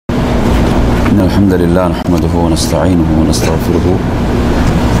الحمد لله نحمده ونستعينه ونستغفره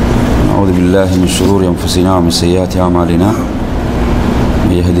ونعوذ بالله من شرور أنفسنا ومن سيئات أعمالنا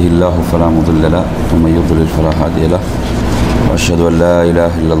من يهده الله فلا مضل له ومن يضلل فلا هادي له وأشهد أن لا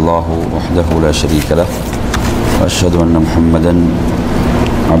إله إلا الله وحده لا شريك له وأشهد أن محمدا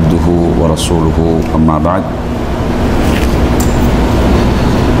عبده ورسوله أما بعد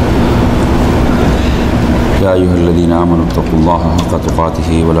يا أيها الذين آمنوا اتقوا الله حق تقاته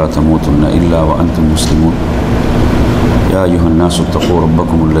ولا تموتن إلا وأنتم مسلمون يا أيها الناس اتقوا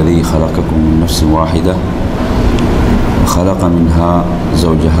ربكم الذي خلقكم من نفس واحدة وخلق منها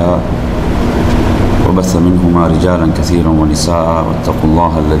زوجها وبث منهما رجالا كثيرا ونساء واتقوا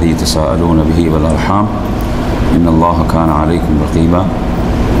الله الذي تساءلون به والأرحام إن الله كان عليكم رقيبا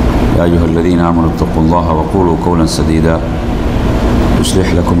يا أيها الذين آمنوا اتقوا الله وقولوا قولا سديدا يصلح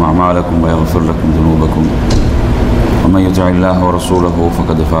لكم أعمالكم ويغفر لكم ذنوبكم ومن يطع الله ورسوله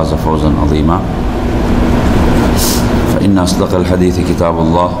فقد فاز فوزا عظيما فإن أصدق الحديث كتاب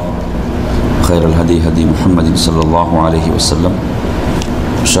الله خير الهدي هدي محمد صلى الله عليه وسلم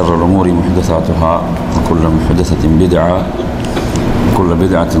وشر الأمور محدثاتها وكل محدثة بدعة وكل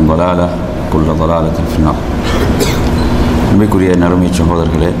بدعة ضلالة وكل ضلالة في النار بكل نرمي شهودر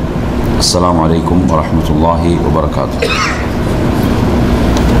السلام عليكم ورحمة الله وبركاته.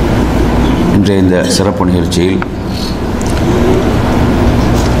 இன்றைய இந்த சிறப்பு நிகழ்ச்சியில்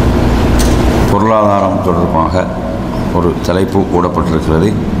பொருளாதாரம் தொடர்பாக ஒரு தலைப்பு போடப்பட்டிருக்கிறது.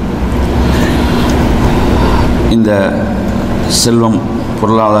 இந்த செல்வம்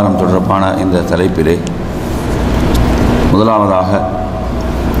பொருளாதாரம் தொடர்பான இந்த தலைப்பிலே முதலாவதாக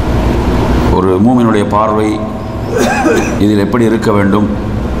ஒரு மூமினுடைய பார்வை இதில் எப்படி இருக்க வேண்டும்,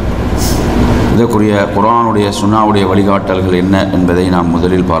 இதற்குரிய குர்ஆனுடைய சுன்னாவுடைய வழிகாட்டல்கள் என்ன என்பதை நாம்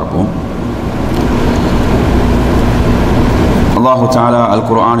முதலில் பார்ப்போம். அல்லாஹு தஆலா அல்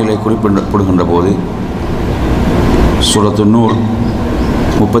குர்ஆனிலே குறிப்பிடப்படுகின்ற போது சூரத்து நூர்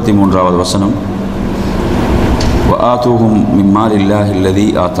 33வது வசனம் வஆதூஹும் மின் மாலில்லாஹி அல்லதி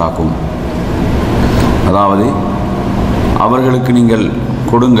ஆதாக்கும், அதாவது அவர்களுக்கு நீங்கள்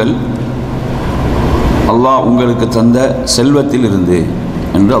கொடுங்கள் அல்லாஹ் உங்களுக்கு தந்த செல்வத்தில் இருந்து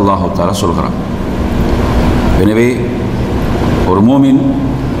என்று அல்லாஹு தஆலா சொல்கிறான். எனவே ஒரு மூமின்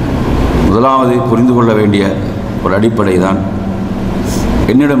முதலாவது புரிந்து கொள்ள வேண்டிய ஒரு அடிப்படை தான்,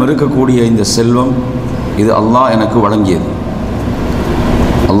 என்னிடம் இருக்கக்கூடிய இந்த செல்வம் இது அல்லாஹ் எனக்கு வழங்கியது,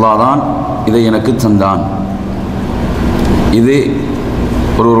 அல்லாஹ் தான் இதை எனக்கு தந்தான். இது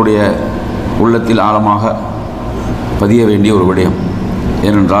ஒருவருடைய உள்ளத்தில் ஆழமாக பதிய வேண்டிய ஒரு விடயம்.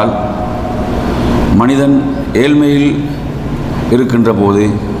 ஏனென்றால் மனிதன் ஏழ்மையில் இருக்கின்ற போது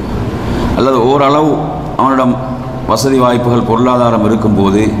அல்லது ஓரளவு அவனிடம் வசதி வாய்ப்புகள் பொருளாதாரம்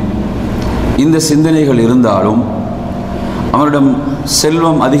இருக்கும்போது இந்த சிந்தனைகள் இருந்தாலும் அவனிடம்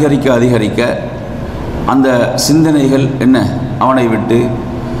செல்வம் அதிகரிக்க அதிகரிக்க அந்த சிந்தனைகள் என்ன அவனை விட்டு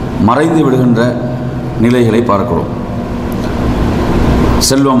மறைந்து விடுகின்ற நிலைகளை பார்க்கிறோம்.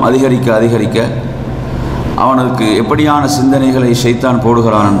 செல்வம் அதிகரிக்க அதிகரிக்க அவனுக்கு எப்படியான சிந்தனைகளை ஷைத்தான்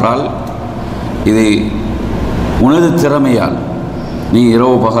போடுகிறான் என்றால், இது உனது திறமையால், நீ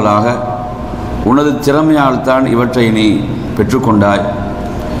இரவு பகலாக உனது திறமையால் தான் இவற்றை நீ பெற்றுக்கொண்டாய்,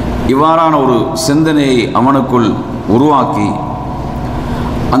 இவ்வாறான ஒரு சிந்தனையை அவனுக்குள் உருவாக்கி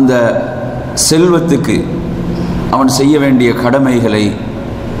அந்த செல்வத்துக்கு அவன் செய்ய வேண்டிய கடமைகளை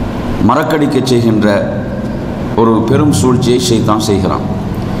மறக்கடிக்க செய்கின்ற ஒரு பெரும் சூழ்ச்சியை ஷைத்தான் செய்கிறான்.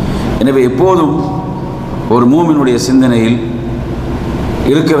 எனவே எப்போதும் ஒரு மூமினுடைய சிந்தனையில்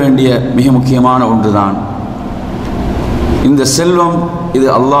இருக்க வேண்டிய மிக முக்கியமான ஒன்றுதான், இந்த செல்வம் இது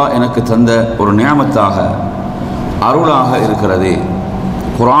அல்லாஹ் எனக்கு தந்த ஒரு நியமத்தாக, அருளாக இருக்கிறது.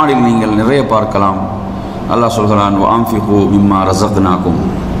 குர்ஆனில் நீங்கள் நிறைய பார்க்கலாம். அல்லாஹ் சொல்கிறான், வஅன்ஃபிகு மிம்மா ரஸக்னாக்கும்,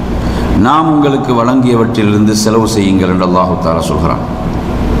 நாம் உங்களுக்கு வழங்கியவற்றிலிருந்து செலவு செய்யுங்கள் என்று அல்லாஹு தஆலா சொல்கிறான்.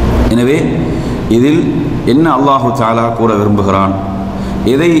 எனவே இதில் என்ன அல்லாஹு தஆலா கூற விரும்புகிறான்,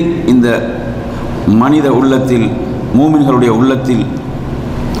 எதை இந்த மனித உள்ளத்தில், மூமின்களுடைய உள்ளத்தில்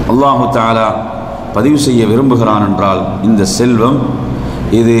அல்லாஹு தஆலா பதிவு செய்ய விரும்புகிறான் என்றால், இந்த செல்வம்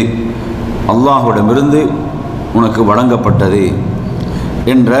இது அல்லாஹ்விடமிருந்து உனக்கு வழங்கப்பட்டது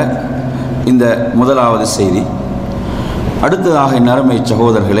என்ற இந்த முதலாவது செய்தி. அடுத்ததாக நறுமை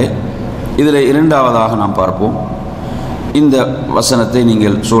சகோதரர்களே, இதில் இரண்டாவதாக நாம் பார்ப்போம். இந்த வசனத்தை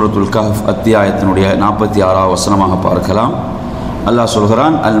நீங்கள் சூரத்துல் கஹஃப் அத்தியாயத்தினுடைய 46வது வசனமாக பார்க்கலாம். அல்லாஹ்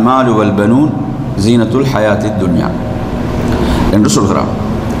சொல்கிறான், அல் மாலு வல் பனூன் ஜீனத்துல் ஹயாத்தி துன்யா என்று சொல்கிறான்.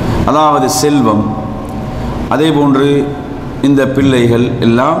 அதாவது செல்வம், அதே போன்று இந்த பிள்ளைகள்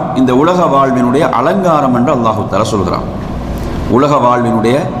எல்லாம் இந்த உலக வாழ்வினுடைய அலங்காரம் என்று அல்லாஹு தஆலா சொல்கிறான். உலக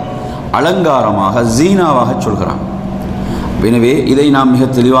வாழ்வினுடைய அலங்காரமாக, ஜீனாவாக சொல்கிறான். எனவே இதை நாம் மிக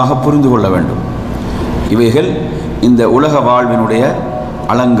தெளிவாக புரிந்து கொள்ள வேண்டும். இவைகள் இந்த உலக வாழ்வினுடைய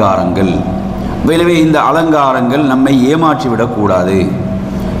அலங்காரங்கள். எனவே இந்த அலங்காரங்கள் நம்மை ஏமாற்றிவிடக்கூடாது.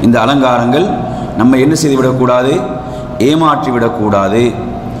 இந்த அலங்காரங்கள் நம்மை என்ன செய்துவிடக்கூடாது? ஏமாற்றிவிடக்கூடாது.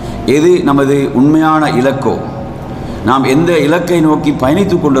 எது நமது உண்மையான இலக்கோ, நாம் எந்த இலக்கை நோக்கி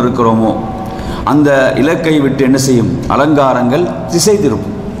பயணித்து கொண்டிருக்கிறோமோ அந்த இலக்கை விட்டு என்ன செய்யும்? அலங்காரங்கள் திசை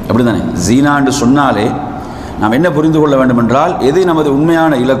திருப்பும். அப்படி தானே? ஜீனா என்று சொன்னாலே நாம் என்ன புரிந்து கொள்ள வேண்டும் என்றால், எது நமது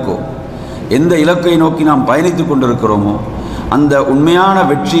உண்மையான இலக்கோ, எந்த இலக்கை நோக்கி நாம் பயணித்து கொண்டிருக்கிறோமோ அந்த உண்மையான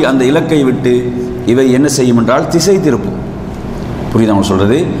வெற்றி அந்த இலக்கை விட்டு இவை என்ன செய்யும் என்றால் திசை திருப்பும். புரியுது அவங்க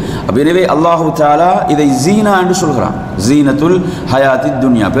சொல்றது? எனவே அல்லாஹு தஆலா இதை ஜீனா என்று சொல்கிறான். ஜீனத்துல் ஹயாத்தி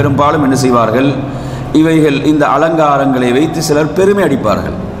துன்யா. பெரும்பாலும் என்ன செய்வார்கள்? இவைகள் இந்த அலங்காரங்களை வைத்து சிலர் பெருமை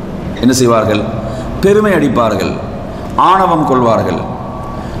அடிப்பார்கள். என்ன செய்வார்கள்? பெருமை அடிப்பார்கள், ஆணவம் கொள்வார்கள்,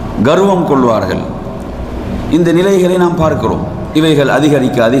 கர்வம் கொள்வார்கள். இந்த நிலைகளை நாம் பார்க்கிறோம். இவைகள்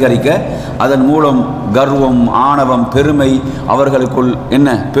அதிகரிக்க அதிகரிக்க அதன் மூலம் கர்வம், ஆணவம், பெருமை அவர்களுக்குள் என்ன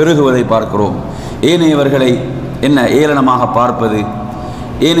பெருகுவதை பார்க்கிறோம். ஏனையவர்களை என்ன ஏளனமாக பார்ப்பது,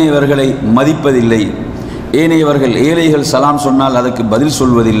 ஏனையவர்களை மதிப்பதில்லை, ஏனையவர்கள் ஏழைகள் சலாம் சொன்னால் அதற்கு பதில்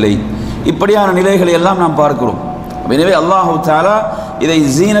சொல்வதில்லை. இப்படியான நிலைகளை எல்லாம் நாம் பார்க்கிறோம். எனவே அல்லாஹு தஆலா இதை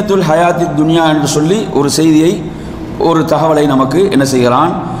ஜீனத்துல் ஹயாத்தி துன்யா என்று சொல்லி ஒரு செய்தியை, ஒரு தகவலை நமக்கு என்ன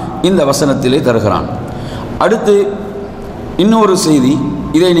செய்கிறான்? இந்த வசனத்திலே தருகிறான். அடுத்து இன்னொரு செய்தி,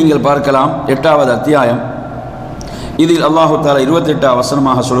 இதை நீங்கள் பார்க்கலாம் 8வது அத்தியாயம். இதில் அல்லாஹு தஆலா 28வது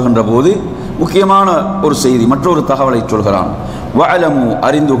வசனமாக சொல்கின்ற போது முக்கியமான ஒரு செய்தி, மற்றொரு தகவலை சொல்கிறான். வஅலமு,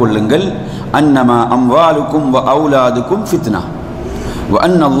 அறிந்து கொள்ளுங்கள், அன்னமா அம்வாலுக்கும் வ அவுலாதுக்கும் ஃபித்னா வ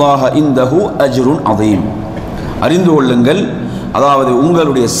அன்னல்லாஹ இந்தஹு அஜ்ருன் அதீம். அறிந்து கொள்ளுங்கள், அதாவது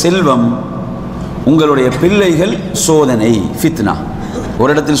உங்களுடைய செல்வம், உங்களுடைய பிள்ளைகள் சோதனை, ஃபித்னா. ஒரு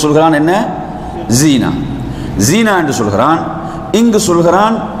இடத்தில் சொல்கிறான் என்ன? ஜீனா. ஜீனா என்று சொல்கிறான். இங்கு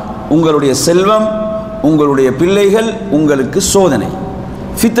சொல்கிறான் உங்களுடைய செல்வம், உங்களுடைய பிள்ளைகள் உங்களுக்கு சோதனை,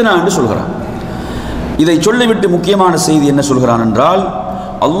 ஃபித்னா என்று சொல்கிறான். இதை சொல்லிவிட்டு முக்கியமான செய்தி என்ன சொல்கிறான் என்றால்,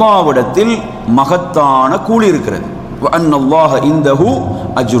 அல்லாஹ்விடத்தில் மகத்தான கூலி இருக்கிறது. வ அன்னல்லாஹ இந்தஹு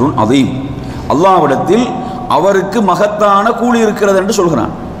அஜ்ருன் அதீம். அல்லாஹ்விடத்தில் அவருக்கு மகத்தான கூலி இருக்கிறது என்று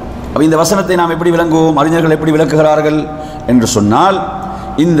சொல்கிறான். அப்ப இந்த வசனத்தை நாம் எப்படி விளங்குவோம்? அறிஞர்கள் எப்படி விளக்குகிறார்கள் என்று சொன்னால்,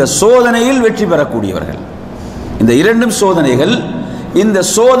 இந்த சோதனையில் வெற்றி பெறக்கூடியவர்கள், இந்த இரண்டும் சோதனைகள், இந்த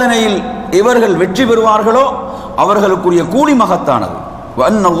சோதனையில் இவர்கள் வெற்றி பெறுவார்களோ அவர்களுக்குரிய கூலி மகத்தானது. வ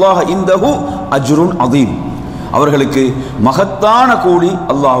அன்னல்லாஹ இந்தஹு அஜ்ருன் அதீம். அவர்களுக்கு மகத்தான கூலி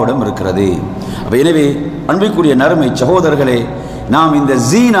அல்லாஹ்விடம் இருக்கிறது. எனவே அன்பிற்குரிய நறுமை சகோதரர்களே, நாம் இந்த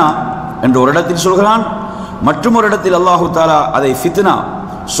ஜீனா என்ற ஒரு இடத்தில் சொல்கிறான், மற்றும் ஒரு இடத்தில் அல்லாஹு தஆலா அதை ஃபித்னா,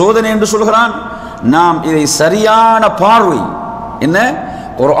 சோதனை என்று சொல்கிறான். நாம் இதை சரியான பார்வை என்ன,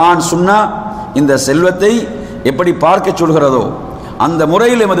 குர்ஆன் சுன்னா இந்த செல்வத்தை எப்படி பார்க்க சொல்கிறதோ அந்த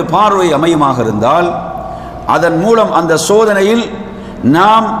முறையில் எமது பார்வை அமையுமாக இருந்தால், அதன் மூலம் அந்த சோதனையில்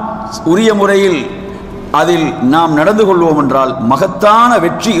நாம் உரிய முறையில் அதில் நாம் நடந்து கொள்வோம் என்றால் மகத்தான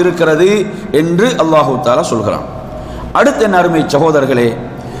வெற்றி இருக்கிறது என்று அல்லாஹு தஆலா சொல்கிறான். அடுத்த அருமை சகோதரர்களே,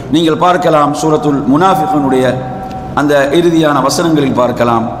 நீங்கள் பார்க்கலாம் சூரத்துல் முனாஃபிகூனுடைய அந்த இறுதியான வசனங்களில்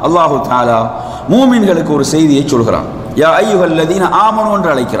பார்க்கலாம், அல்லாஹு தஆலா மூமின்களுக்கு ஒரு செய்தியை சொல்கிறான். யா அய்யுஹல்லதீன ஆமனு என்று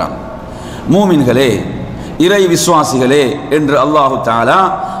அழைக்கிறான். மூமின்களே, இறை விசுவாசிகளே என்று அல்லாஹு தஆலா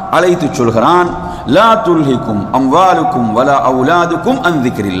அழைத்து சொல்கிறான். லா துல்ஹிக்கும் அம்வாலுக்கும் வலா அவுலாதுக்கும் அன்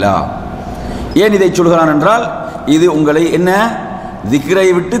திக்ரில்லாஹ். ஏன் இதை சொல்கிறான் என்றால், இது உங்களை என்ன திக்ரை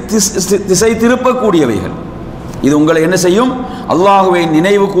விட்டு திசை திருப்பக்கூடியவைகள். இது உங்களை என்ன செய்யும்? அல்லாஹுவை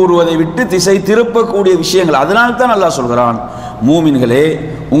நினைவு கூறுவதை விட்டு திசை திருப்பக்கூடிய விஷயங்கள். அதனால் தான் அல்லாஹ் சொல்கிறான், மூமின்களே,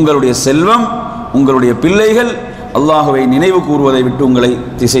 உங்களுடைய செல்வம், உங்களுடைய பிள்ளைகள் அல்லாஹுவை நினைவு கூறுவதை விட்டு உங்களை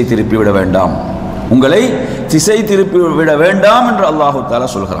திசை திருப்பி விட வேண்டாம், உங்களை திசை திருப்பி விட வேண்டாம் என்று அல்லாஹு தஆலா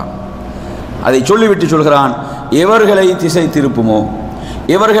சொல்கிறான். அதை சொல்லிவிட்டு சொல்கிறான், எவர்களை திசை திருப்புமோ,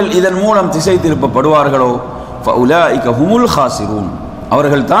 எவர்கள் இதன் மூலம் திசை திருப்பப்படுவார்களோ ஃபஉலாயிக ஹுமுல் ஹாசிரூன்,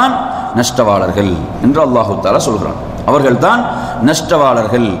 அவர்கள்தான் நஷ்டவாளர்கள் என்று அல்லாஹு தஆலா சொல்கிறான். அவர்கள்தான்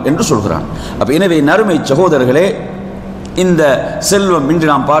நஷ்டவாளர்கள் என்று சொல்கிறான். அப்ப எனவே நறுமை சகோதரர்களே, இந்த செல்வம் இன்று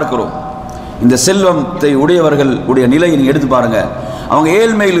நாம் பார்க்கிறோம். இந்த செல்வத்தை உடையவர்கள் உடைய நிலையை எடுத்து பாருங்க. அவங்க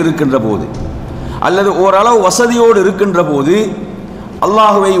ஏழ்மையில் இருக்கின்ற போது அல்லது ஓரளவு வசதியோடு இருக்கின்ற போது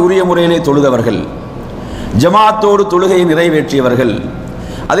அல்லாஹுவை உரிய முறையிலே தொழுதவர்கள், ஜமாத்தோடு தொழுகையை நிறைவேற்றியவர்கள்,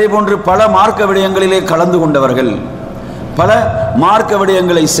 அதே போன்று பல மார்க்க விடயங்களிலே கலந்து கொண்டவர்கள், பல மார்க்க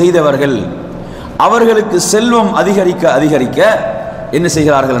விடயங்களை செய்தவர்கள், அவர்களுக்கு செல்வம் அதிகரிக்க அதிகரிக்க என்ன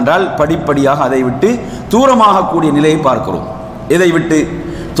செய்கிறார்கள் என்றால், படிப்படியாக அதை விட்டு தூரமாக கூடிய நிலையை பார்க்கிறோம். இதை விட்டு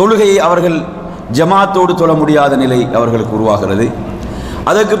தொழுகையை அவர்கள் ஜமாத்தோடு தொழ முடியாத நிலை அவர்களுக்கு உருவாகிறது.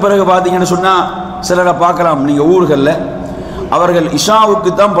 அதற்கு பிறகு பார்த்தீங்கன்னு சொன்னால், சிலரை பார்க்கலாம், நீங்கள் ஊர்களில் அவர்கள் இஷாவுக்கு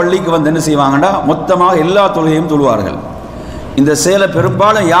தான் பள்ளிக்கு வந்து என்ன செய்வாங்கன்னா மொத்தமாக எல்லா தொழுகையும் தொழுவார்கள். இந்த செயலை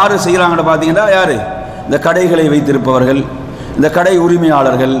பெரும்பாலும் யார் செய்கிறாங்கன்னு பார்த்தீங்கன்னா யார்? இந்த கடைகளை வைத்திருப்பவர்கள், இந்த கடை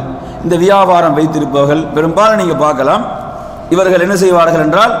உரிமையாளர்கள், இந்த வியாபாரம் வைத்திருப்பவர்கள் பெரும்பாலும் நீங்கள் பார்க்கலாம். இவர்கள் என்ன செய்வார்கள்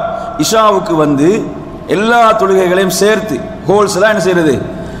என்றால் இஷாவுக்கு வந்து எல்லா தொழுகைகளையும் சேர்த்து ஹோல்ஸ்லாம் என்ன செய்கிறது,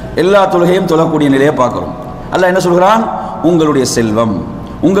 எல்லா தொழுகையும் தொழக்கூடிய நிலையை பார்க்குறோம். அல்லாஹ் என்ன சொல்கிறான்? உங்களுடைய செல்வம்,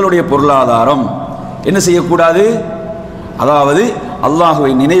 உங்களுடைய பொருளாதாரம் என்ன செய்யக்கூடாது, அதாவது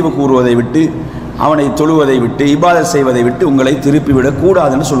அல்லாஹுவை நினைவு கூறுவதை விட்டு, அவனை தொழுவதை விட்டு, இபாதத் செய்வதை விட்டு உங்களை திருப்பிவிடக்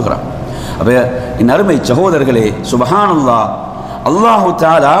கூடாதுன்னு சொல்கிறான். அப்போ என் அருமை சகோதரர்களே, சுப்ஹானல்லாஹ், அல்லாஹு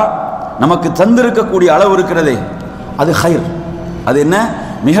தஆலா நமக்கு தந்திருக்கக்கூடிய அளவு இருக்கிறதே அது ஹைர். அது என்ன?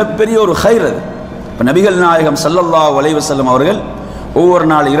 மிகப்பெரிய ஒரு ஹைர். அது இப்போ நபிகள் நாயகம் ஸல்லல்லாஹு அலைஹி வஸல்லம் அவர்கள் ஒவ்வொரு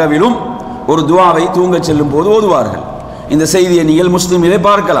நாள் இரவிலும் ஒரு துஆவை தூங்க செல்லும் போது ஓதுவார்கள். இந்த செய்தியை நீங்கள் முஸ்லிமிலே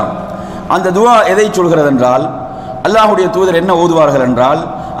பார்க்கலாம். அந்த துஆ எதை சொல்கிறது என்றால், அல்லாஹ்வுடைய தூதர் என்ன ஓதுவார்கள் என்றால்,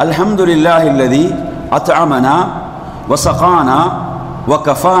 அல்ஹம்துலில்லாஹில்லதி அத்அமனா வஸகானா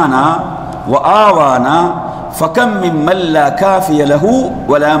வகஃபானா வஆவானா ஃபகம் மிம்மன் லா காஃபிய லஹு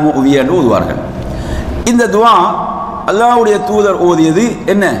வலா முஅவிய ஓதுவார்கள். இந்த துஆ அல்லாஹ்வுடைய தூதர் ஓதியது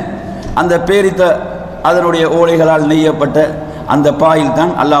என்ன? அந்த பேரித்த அதனுடைய ஓலைகளால் நெய்யப்பட்ட அந்த பாயில்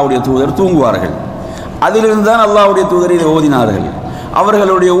தான் அல்லாஹ்வுடைய தூதர் தூங்குவார்கள். அதிலிருந்து தான் அல்லாஹ்வுடைய தூதர் இதை ஓதினார்கள்.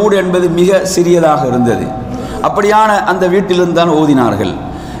 அவர்களுடைய ஊடு என்பது மிக சிறியதாக இருந்தது. அப்படியான அந்த வீட்டிலிருந்து தான் ஓதினார்கள்.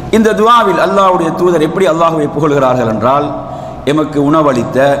 இந்த துஆவில் அல்லாஹ்வுடைய தூதர் எப்படி அல்லாஹ்வை புகழ்கிறார்கள் என்றால், எமக்கு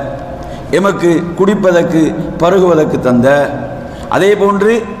உணவளித்த, எமக்கு குடிப்பதற்கு பருகுவதற்கு தந்த, அதே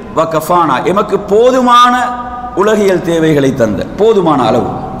போன்று வகஃபானா எமக்கு போதுமான உலகியல் தேவைகளை தந்த, போதுமான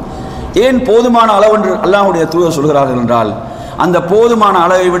அளவு. ஏன் போதுமான அளவு என்று அல்லாஹ்வுடைய தூதர் சொல்கிறார்கள் என்றால், அந்த போதுமான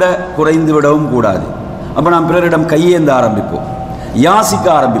அளவை விட குறைந்து விடவும் கூடாது. அப்போ நாம் பிறரிடம் கையேந்த ஆரம்பிப்போம், யாசிக்க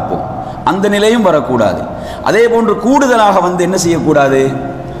ஆரம்பிப்போம், அந்த நிலையும் வரக்கூடாது. அதே போன்று கூடுதலாக வந்து என்ன செய்யக்கூடாது,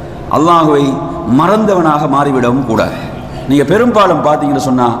 அல்லாஹுவை மறந்தவனாக மாறிவிடவும் கூடாது. நீங்கள் பெரும்பாலும் பார்த்தீங்கன்னு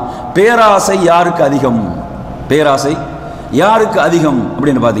சொன்னால் பேராசை யாருக்கு அதிகம், பேராசை யாருக்கு அதிகம்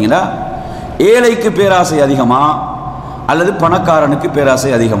அப்படின்னு பார்த்தீங்கன்னா, ஏழைக்கு பேராசை அதிகமா அல்லது பணக்காரனுக்கு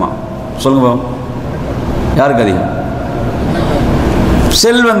பேராசை அதிகமா? சொல்லுங்க, யாருக்கு அதிகம்?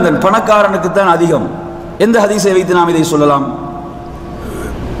 செல்வந்தன் பணக்காரனுக்கு தான் அதிகம். எந்த ஹதீஸை வைத்து நாம் இதை சொல்லலாம்?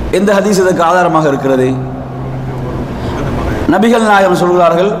 எந்த ஹதீஸ் இதற்கு ஆதாரமாக இருக்கிறது? நபிகள் நாயகம்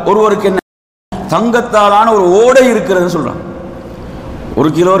சொல்கிறார்கள், ஒருவருக்கு என்ன தங்கத்தாலான ஒரு ஓடை இருக்கிறதுன்னு சொல்றான்.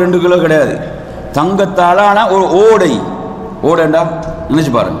 1 கிலோ 2 கிலோ கிடையாது, தங்கத்தாலான ஒரு ஓடை. ஓடைண்டா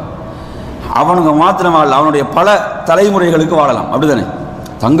நினைச்சு பாருங்க, அவனுக்கு மாத்திரமல்ல அவனுடைய பல தலைமுறைகளுக்கு வாழலாம். அப்படித்தானே?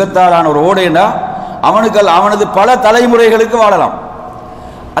 தங்கத்தாலான ஒரு ஓடைண்டா அவனுக்கு அவனது பல தலைமுறைகளுக்கு வாழலாம்.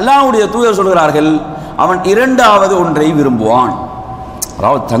 அல்லாஹ்வுடைய தூதர் சொல்கிறார்கள், அவன் இரண்டாவது ஒன்றை விரும்புவான்.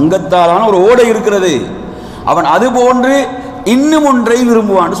 அதாவது தங்கத்தாலான ஒரு ஓடை இருக்கிறது, அவன் அது போன்று இன்னும் ஒன்றை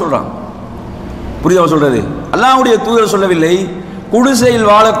விரும்புவான்னு சொல்றான். புரியுதா சொல்றது? அல்லாஹ்வுடைய தூதர் சொல்லவில்லை, குடிசையில்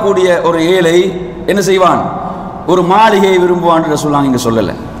வாழக்கூடிய ஒரு ஏழை என்ன செய்வான், ஒரு மாளிகையை விரும்புவான் என்று சொல்லாங்க. இங்க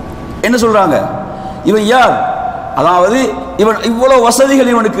சொல்லல. என்ன சொல்றாங்க? இவன் யார்? அதாவது இவன் இவ்வளவு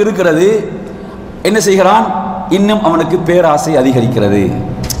வசதிகள் இவனுக்கு இருக்கிறது, என்ன செய்கிறான், இன்னும் அவனுக்கு பேராசை அதிகரிக்கிறது.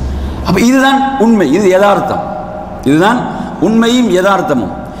 அப்ப இதுதான் உண்மை, இது யதார்த்தம், இதுதான் உண்மையும்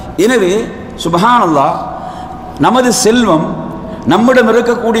யதார்த்தமும். எனவே சுப்ஹானல்லாஹ், நமது செல்வம், நம்மிடம்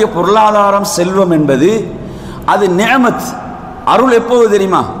இருக்கக்கூடிய பொருளாதாரம், செல்வம் என்பது அது நிஅமத், அருள். எப்போது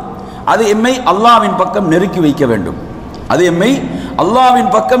தெரியுமா? அது எம்மை அல்லாஹ்வின் பக்கம் நெருக்கி வைக்க வேண்டும். அது எம்மை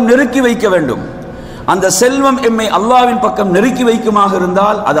அல்லாஹ்வின் பக்கம் நெருக்கி வைக்க வேண்டும். அந்த செல்வம் எம்மை அல்லாஹ்வின் பக்கம் நெருக்கி வைக்குமாக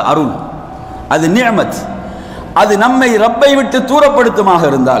இருந்தால் அது அருள், அது நிஅமத். அது நம்மை ரப்பை விட்டு தூரப்படுத்துமாக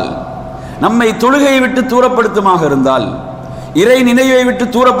இருந்தால், நம்மை தொழுகையை விட்டு தூரப்படுத்துமாக இருந்தால், இறை நினைவை விட்டு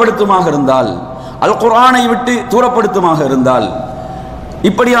தூரப்படுத்துமாக இருந்தால், அல் குர்ஆனை விட்டு தூரப்படுத்துமாக இருந்தால்,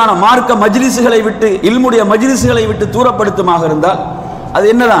 இப்படியான மார்க்க மஜ்லிஸ்களை விட்டு, இல்முடைய மஜ்லிஸ்களை விட்டு தூரப்படுத்துமாக இருந்தால், அது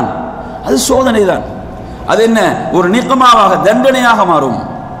என்னதான்? அது சோதனை தான். அது என்ன? ஒரு நிக்மாவாக, தண்டனையாக மாறும்.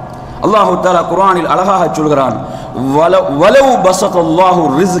 அல்லாஹு தஆலா குர்ஆனில் அழகாக சொல்கிறான், வலவ் பஸத்தல்லாஹு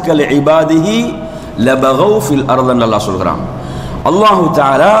ரிஸ்க லிஇபாதிஹி லபகவ் ஃபில் அர்த். அல்லாஹ் சொல்கிறான், அல்லாஹு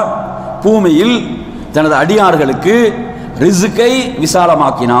தஆலா பூமியில் தனது அடியார்களுக்கு ரிஸ்கை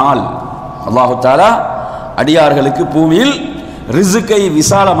விசாலமாக்கினால், அல்லாஹு தஆலா அடியார்களுக்கு பூமியில் ரிஸ்கை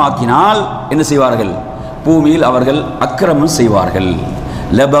விசாலமாக்கினால் என்ன செய்வார்கள்? பூமியில் அவர்கள் அக்கிரமம் செய்வார்கள்.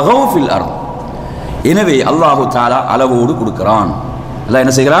 லபகவ் ஃபில் அர்த். எனவே அல்லாஹு தஆலா அளவோடு கொடுக்கிறான். அல்லாஹ்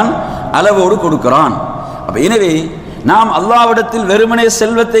என்ன செய்கிறான்? அளவோடு கொடுக்கிறான். அப்ப எனவே நாம் அல்லாஹ்விடத்தில் வெறுமனே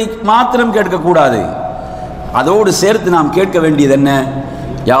செல்வத்தை மாத்திரம் கேட்கக்கூடாது, அதோடு சேர்த்து நாம் கேட்க வேண்டியது என்ன?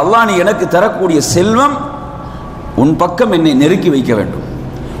 யா அல்லாஹ், நீ எனக்கு தரக்கூடிய செல்வம் உன் பக்கம் என்னை நெருக்கி வைக்க வேண்டும்,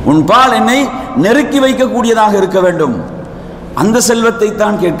 உன் பால் என்னை நெருக்கி வைக்கக்கூடியதாக இருக்க வேண்டும். அந்த செல்வத்தை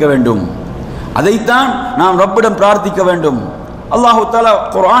தான் கேட்க வேண்டும், அதைத்தான் நாம் ரப்பிடம் பிரார்த்திக்க வேண்டும். அல்லாஹு தஆலா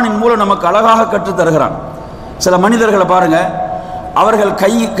குர்ஆனின் மூலம் நமக்கு அழகாக கற்றுத் தருகிறான். சில மனிதர்களை பாருங்க, அவர்கள்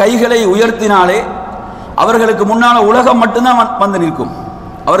கைகளை உயர்த்தினாலே அவர்களுக்கு முன்னால் உலகம் மட்டும்தான் வந்து நிற்கும்.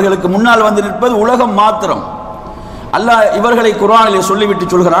 அவர்களுக்கு முன்னால் வந்து நிற்பது உலகம் மாத்திரம். அல்லாஹ் இவர்களை குர்ஆனிலே சொல்லிவிட்டு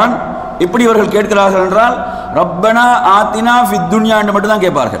சொல்கிறான், இப்படி இவர்கள் கேட்கிறார்கள் என்றால் ரப்பனா ஆத்தினா ஃபித் துன்யா என்று மட்டும்தான்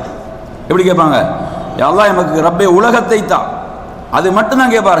கேட்பார்கள். எப்படி கேட்பாங்க? யா அல்லாஹ் எமக்கு ரப்பே உலகத்தை தா, அது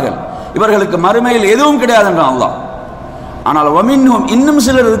மட்டும்தான் கேட்பார்கள். இவர்களுக்கு மறுமையில் எதுவும் கிடையாது என்றான் அல்லாஹ். ஆனால் வமின்ஹும் இன்னும்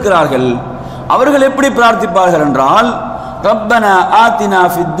சிலர் இருக்கிறார்கள், அவர்கள் எப்படி பிரார்த்திப்பார்கள் என்றால் ரப்பனா ஆத்தினா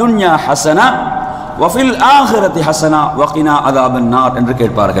ஃபித் துன்யா ஹஸனா வஃபில் ஆகிரத்தி ஹஸனா வகினா அதாபன் நார் என்று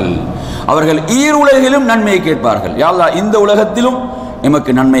கேட்பார்கள். அவர்கள் ஈருலகிலும் நன்மையை கேட்பார்கள். யா அல்லாஹ் இந்த உலகத்திலும்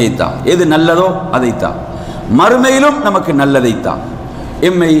எமக்கு நன்மையைத்தா, எது நல்லதோ அதைத்தா, மறுமையிலும் நமக்கு நல்லதைத்தா,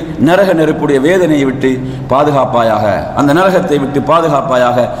 எம்மை நரக நெருப்புடைய வேதனையை விட்டு பாதுகாப்பாயாக, அந்த நரகத்தை விட்டு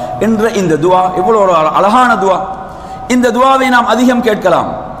பாதுகாப்பாயாக என்ற இந்த துவா எவ்வளோ ஒரு அழகான துவா. இந்த துவாவை நாம் அதிகம் கேட்கலாம்.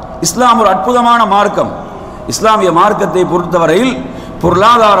 இஸ்லாம் ஒரு அற்புதமான மார்க்கம். இஸ்லாமிய மார்க்கத்தை பொறுத்தவரையில்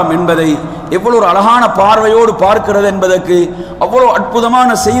பொருளாதாரம் என்பதை எவ்வளோ ஒரு அழகான பார்வையோடு பார்க்கிறது என்பதற்கு அவ்வளோ அற்புதமான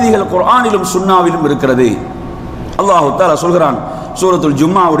செய்திகள் குர்ஆனிலும் சுன்னாவிலும் இருக்கிறது. அல்லாஹ் தஆலா சொல்கிறான் சூரத்துல்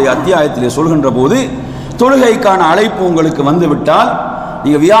ஜும்மாவுடைய அத்தியாயத்திலே சொல்கின்ற போது, தொழுகைக்கான அழைப்பு உங்களுக்கு வந்துவிட்டால்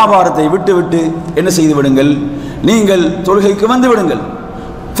நீங்கள் வியாபாரத்தை விட்டுவிட்டு என்ன செய்து விடுங்கள், நீங்கள் தொழுகைக்கு வந்து விடுங்கள்.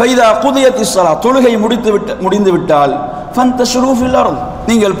 ஃபைதா குதியத்திஸ் ஸலா, தொழுகை முடிந்து விட்டால் ஃபந்தஷரு ஃபில் அர்த்,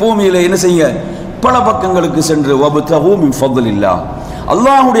 நீங்கள் பூமியிலே என்ன செய்ய, பல பக்கங்களுக்கு சென்று வப்தகு மின் ஃபضலில்லாஹ்,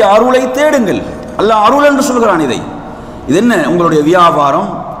 அல்லாஹ்வுடைய அருளை தேடுங்கள். அல்லாஹ் அருள் என்று சொல்கிறான். இது என்ன? உங்களுடைய வியாபாரம்,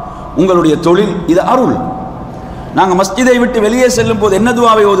 உங்களுடைய தொழில், இது அருள். நாங்கள் மஸ்ஜிதை விட்டு வெளியே செல்லும் போது என்ன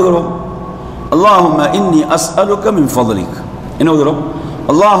துஆவை ஓதுகிறோம்? அல்லாஹும்ம இன்னி அஸ்அலுக மின் ஃபضலிக். என்ன ஓதுகிறோம்?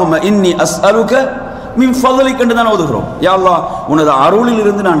 அல்லாஹும்ம இன்னி அஸ்அலுக மின் ஃபضலிக் என்று தான் ஓதுகிறோம். யா அல்லாஹ் உனது அருளில்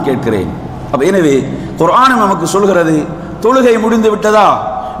இருந்து நான் கேட்கிறேன். அப்ப எனவே குர்ஆன் நமக்கு சொல்கிறது, தொழுகை முடிந்து விட்டதா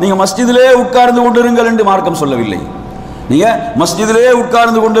நீங்க மஸ்ஜிதிலே உட்கார்ந்து கொண்டிருங்கள் என்று மார்க்கம் சொல்லவில்லை. நீங்க மஸ்ஜிதிலே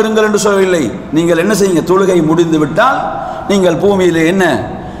உட்கார்ந்து கொண்டிருங்கள் என்று சொல்லவில்லை. நீங்கள் என்ன செய்யுங்க, தொழுகை முடிந்து விட்டால் நீங்கள் பூமியிலே என்ன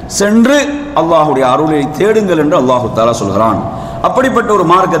சென்று அல்லாஹ்வுடைய அருளை தேடுங்கள் என்று அல்லாஹ் தஆலா சொல்கிறான். அப்படிப்பட்ட ஒரு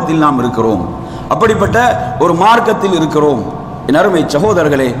மார்க்கத்தில் நாம் இருக்கிறோம், அப்படிப்பட்ட ஒரு மார்க்கத்தில் இருக்கிறோம். என் அருமை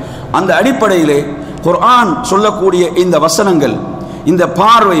சகோதரர்களே, அந்த அடிப்படையிலே குர்ஆன் சொல்லக்கூடிய இந்த வசனங்கள், இந்த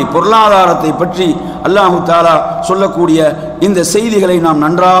பார்வை, பொருளாதாரத்தை பற்றி அல்லாஹ் தஆலா சொல்லக்கூடிய இந்த செய்திகளை நாம்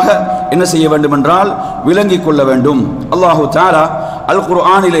நன்றாக என்ன செய்ய வேண்டும் என்றால் விளங்கிக் கொள்ள வேண்டும். அல்லாஹ் தஆலா அல்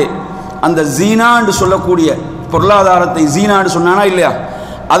குர்ஆனிலே அந்த ஜீனா என்று சொல்லக்கூடிய பொருளாதாரத்தை ஜீனா என்று சொன்னானா இல்லையா,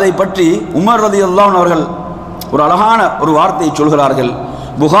 அதை பற்றி உமர் ரலியல்லாஹு அன்ஹு அவர்கள் ஒரு அழகான ஒரு வார்த்தையை சொல்கிறார்கள்.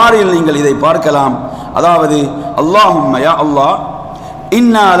 புகாரியில் நீங்கள் இதை பார்க்கலாம். அதாவது அல்லாஹும்ம யா அல்லாஹ்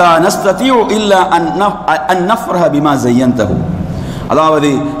இன்னா லா நஸ்ததிஉ இல்லா அன் நஃப்ரஹ பிமா ஸய்யன்தஹு, அதாவது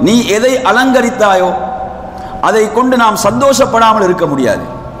நீ எதை அலங்கரித்தாயோ அதை கொண்டு நாம் சந்தோஷப்படாமல் இருக்க முடியாது.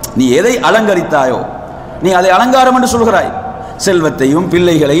 நீ எதை அலங்கரித்தாயோ, நீ அதை அலங்காரம் என்று சொல்கிறாய், செல்வத்தையும்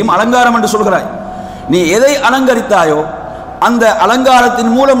பிள்ளைகளையும் அலங்காரம் என்று சொல்கிறாய். நீ எதை அலங்கரித்தாயோ அந்த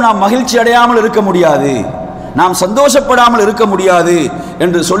அலங்காரத்தின் மூலம் நாம் மகிழ்ச்சி அடையாமல் இருக்க முடியாது, நாம் சந்தோஷப்படாமல் இருக்க முடியாது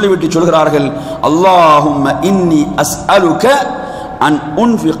என்று சொல்லிவிட்டு சொல்கிறார்கள். அல்லாஹும்ம இன்னி அஸ்அலுக அன்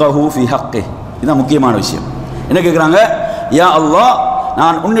உன்ஃபிகஹு ஃபி ஹக்கிஹ். இதுதான் முக்கியமான விஷயம். என்ன கேட்குறாங்க? யா அல்லாஹ்,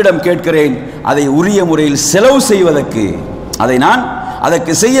 நான் உன்னிடம் கேட்கிறேன் அதை உரிய முறையில் செலவு செய்வதற்கு, அதை நான்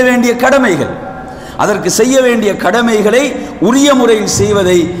அதற்கு செய்ய வேண்டிய கடமைகள், அதற்கு செய்ய வேண்டிய கடமைகளை உரிய முறையில்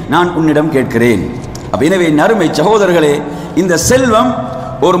செய்வதை நான் உன்னிடம் கேட்கிறேன். அப்ப எனவே நறுமை சகோதரர்களே, இந்த செல்வம்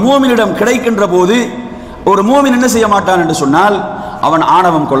ஒரு மூமினிடம் கிடைக்கின்ற போது ஒரு மூமின் என்ன செய்ய மாட்டான் என்று சொன்னால், அவன்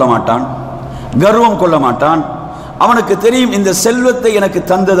ஆணவம் கொள்ள மாட்டான், கர்வம் கொள்ள மாட்டான். அவனுக்கு தெரியும் இந்த செல்வத்தை எனக்கு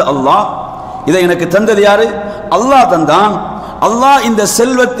தந்தது அல்லாஹ், இதை எனக்கு தந்தது யாரு? அல்லாஹ் தந்தான். அல்லாஹ் இந்த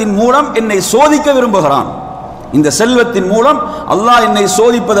செல்வத்தின் மூலம் என்னை சோதிக்க விரும்புகிறான். இந்த செல்வத்தின் மூலம் அல்லாஹ் என்னை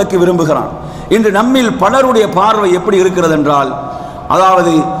சோதிப்பதற்கு விரும்புகிறான். இன்று நம்மில் பலருடைய பார்வை எப்படி இருக்கிறது என்றால்,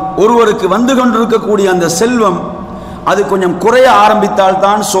 அதாவது ஒருவருக்கு வந்து கொண்டிருக்கக்கூடிய அந்த செல்வம் அது கொஞ்சம் குறைய ஆரம்பித்தால்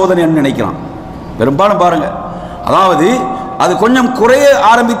தான் சோதனை நினைக்கிறான். பெரும்பாலும் பாருங்க, அதாவது அது கொஞ்சம் குறைய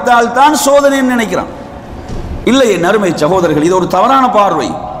ஆரம்பித்தால் தான் சோதனை நினைக்கிறான். இல்லை என் அருமை சகோதரர்கள், இது ஒரு தவறான பார்வை.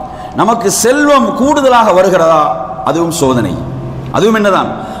 நமக்கு செல்வம் கூடுதலாக வருகிறதா, அதுவும் சோதனை. அதுவும் என்னதான்,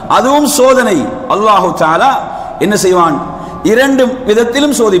 அதுவும் சோதனை. அல்லாஹு தஆலா என்ன செய்வான்? இரண்டு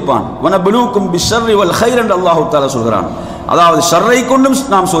விதத்திலும் சோதிப்பான். வனபுலூக்கும் பிஷ்ஷர்ரி வல் கைர் என்று அல்லாஹு தஆலா சொல்கிறான். அதாவது ஷர்ரை கொண்டும்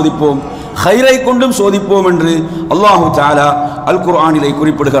நாம் சோதிப்போம், கைரை கொண்டும் சோதிப்போம் என்று அல்லாஹு தஆலா அல் குர்ஆனிலே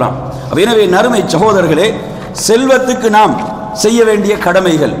குறிப்பிடுகிறான். எனவே நறுமை சகோதரர்களே, செல்வத்துக்கு நாம் செய்ய வேண்டிய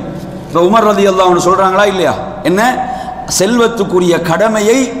கடமைகள், இப்போ உமர் ரலியல்லாஹு அன்ஹு சொல்றாங்களா இல்லையா? என்ன? செல்வத்துக்குரிய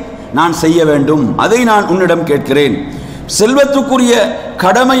கடமையை நான் செய்ய வேண்டும், அதை நான் உன்னிடம் கேட்கிறேன். செல்வத்துக்குரிய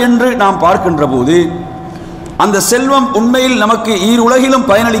கடமை என்று நாம் பார்க்கின்ற போது அந்த செல்வம் உண்மையில் நமக்கு ஈருலகிலும்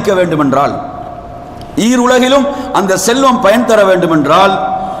பயனளிக்க வேண்டுமென்றால், ஈருலகிலும் அந்த செல்வம் பயன் தர வேண்டுமென்றால்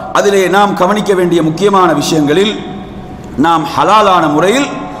அதிலே நாம் கவனிக்க வேண்டிய முக்கியமான விஷயங்களில் நாம் ஹலாலான முறையில்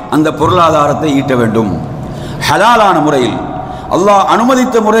அந்த பொருளாதாரத்தை ஈட்ட வேண்டும். ஹலாலான முறையில், அல்லாஹ்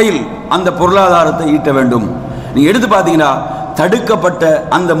அனுமதித்த முறையில் அந்த பொருளாதாரத்தை ஈட்ட வேண்டும். நீங்க எடுத்து பார்த்தீங்கன்னா தடுக்கப்பட்ட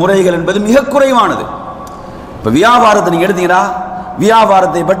அந்த முறைகள் என்பது மிக குறைவானது. இப்போ வியாபாரத்தை நீங்க எடுத்தீங்கன்னா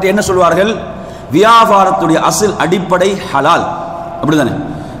வியாபாரத்தை பற்றி என்ன சொல்வார்கள்? வியாபாரத்துடைய அசல் அடிப்படை ஹலால், அப்படிதானே?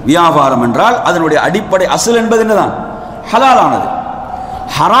 வியாபாரம் என்றால் அதனுடைய அடிப்படை அசல் என்பது என்னதான்? ஹலாலானது.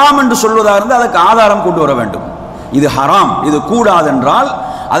 ஹராம் என்று சொல்வதாக இருந்தால் அதற்கு ஆதாரம் கொண்டு வர வேண்டும். இது ஹராம், இது கூடாது என்றால்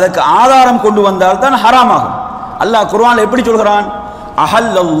அதற்கு ஆதாரம் கொண்டு வந்தால் தான் ஹராம் ஆகும். அல்லாஹ் குர்ஆன்ல எப்படி சொல்கிறான்?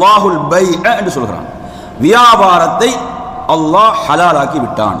 அஹல்லல்லாஹுல் பைஅ என்று சொல்கிறான். வியாபாரத்தை அல்லாஹ் ஹலாலாக்கி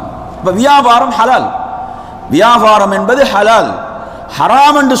விட்டான். இப்ப வியாபாரம் ஹலால், வியாபாரம் என்பது ஹலால்.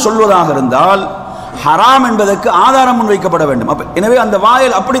 ஹராம் என்று சொல்வதாக இருந்தால் ஹராம் என்பதற்கு ஆதாரம் முன்வைக்கப்பட வேண்டும். எனவே அந்த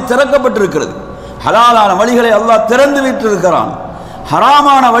வாயில் அப்படி திறக்கப்பட்டிருக்கிறது. ஹலாலான வழிகளை அல்லாஹ் திறந்து விட்டிருக்கிறான்.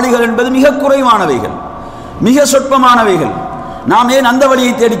 ஹராமான வழிகள் என்பது மிக குறைவானவைகள், மிக சொற்பமானவைகள். நாம் ஏன் அந்த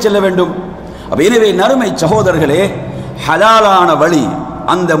வழியை தேடி செல்ல வேண்டும்? எனவே நறுமை சகோதரர்களே, ஹலாலான வழி,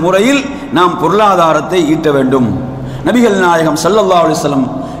 அந்த முறையில் நாம் பொருளாதாரத்தை ஈட்ட வேண்டும். நபிகள் நாயகம் ஸல்லல்லாஹு அலைஹி வஸல்லம்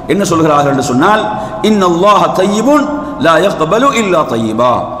என்ன சொல்கிறார்கள் என்று சொன்னால், இன்னல்லாஹ தய்யிபுன் லா யக்பலு இல்லா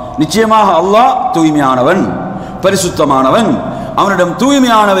தய்யிபா. நிச்சயமாக அல்லாஹ் தூய்மையானவன், பரிசுத்தமானவன். அவனிடம்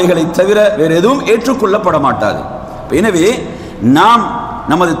தூய்மையானவைகளை தவிர வேறு எதுவும் ஏற்றுக்கொள்ளப்பட மாட்டாது. எனவே நாம்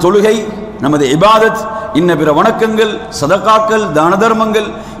நமது தொழுகை, நமது இபாதத், இன்ன பிற வணக்கங்கள், சதகாக்கள், தான தர்மங்கள்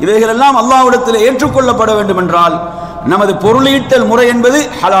இவைகளெல்லாம் அல்லாஹ்விடத்தில் ஏற்றுக்கொள்ளப்பட வேண்டும் என்றால் நமது பொருளீட்டல் முறை என்பது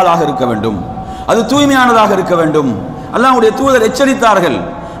ஹலாலாக இருக்க வேண்டும், அது தூய்மையானதாக இருக்க வேண்டும். அல்லாஹ்வுடைய தூதர் எச்சரித்தார்கள்,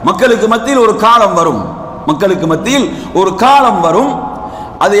 மக்களுக்கு மத்தியில் ஒரு காலம் வரும், மக்களுக்கு மத்தியில் ஒரு காலம் வரும்,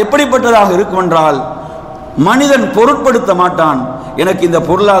 அது எப்படிப்பட்டதாக இருக்கும் என்றால் மனிதன் பொருட்படுத்த மாட்டான், எனக்கு இந்த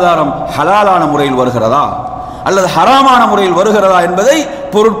பொருளாதாரம் ஹலாலான முறையில் வருகிறதா அல்லது ஹராமான முறையில் வருகிறதா என்பதை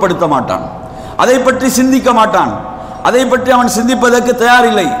பொருட்படுத்த மாட்டான், அதை பற்றி சிந்திக்க மாட்டான், அதை பற்றி அவன் சிந்திப்பதற்கு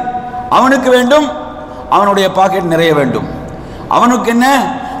தயாரில்லை. அவனுக்கு வேண்டும் அவனுடைய பாக்கெட் நிறைய வேண்டும், அவனுக்கு என்ன,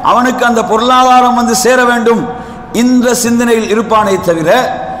 அவனுக்கு அந்த பொருளாதாரம் வந்து சேர வேண்டும், இந்த சிந்தனையில் இருப்பானே தவிர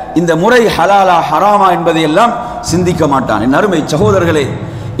இந்த முறை ஹலாலா ஹராமா என்பதை எல்லாம் சிந்திக்க மாட்டான். என் அருமை சகோதரர்களே,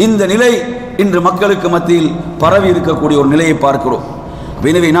 இந்த நிலை இன்று மக்களுக்கு மத்தியில் பரவி இருக்கக்கூடிய ஒரு நிலையை பார்க்கிறோம்.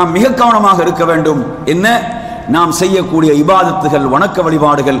 எனவே நாம் மிக கவனமாக இருக்க வேண்டும். என்ன, நாம் செய்யக்கூடிய இபாதத்துகள், வணக்க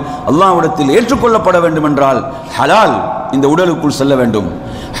வழிபாடுகள் அல்லாஹ்விடத்தில் ஏற்றுக்கொள்ளப்பட வேண்டும் என்றால் ஹலால் இந்த உடலுக்குள் செல்ல வேண்டும்,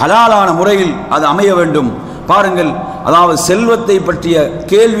 ஹலாலான முறையில் அது அமைய வேண்டும். பாருங்கள், அதாவது செல்வத்தை பற்றிய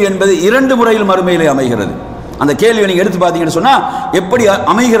கேள்வி என்பது இரண்டு முறையில் மறுமையிலே அமைகிறது. அந்த கேள்வியை நீங்க எடுத்து பார்த்தீங்கன்னு சொன்னா எப்படி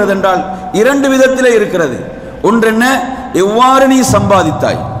அமைகிறது என்றால் இரண்டு விதத்திலே இருக்கிறது. ஒன்று என்ன, எவ்வாறு நீ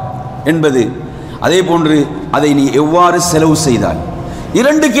சம்பாதித்தாய் என்பது, அதே போன்று அதை நீ எவ்வாறு செலவு செய்தாய்.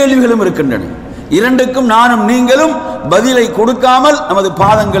 இரண்டு கேள்விகளும் இருக்கின்றன. இரண்டுக்கும் நானும் நீங்களும் பதிலை கொடுக்காமல் நமது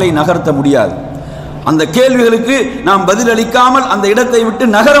பாதங்களை நகர்த்த முடியாது. அந்த கேள்விகளுக்கு நாம் பதில் அளிக்காமல் அந்த இடத்தை விட்டு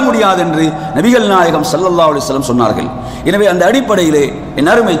நகர முடியாது என்று நபிகள் நாயகம் ஸல்லல்லாஹு அலைஹி வஸல்லம் சொன்னார்கள். எனவே அந்த அடிப்படையிலே என்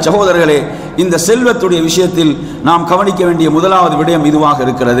அருமை சகோதரர்களே, இந்த செல்வத்துடைய விஷயத்தில் நாம் கவனிக்க வேண்டிய முதலாவது விடயம் இதுவாக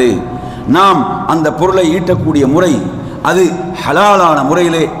இருக்கிறது. நாம் அந்த பொருளை ஈட்டக்கூடிய முறை அது ஹலாலான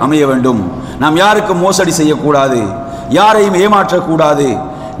முறையிலே அமைய வேண்டும். நாம் யாருக்கும் மோசடி செய்யக்கூடாது, யாரையும் ஏமாற்றக்கூடாது.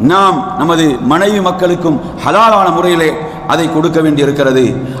 நாம் நமது மனைவி மக்களுக்கும் ஹலாலான முறையிலே அதை கொடுக்க வேண்டி இருக்கிறது.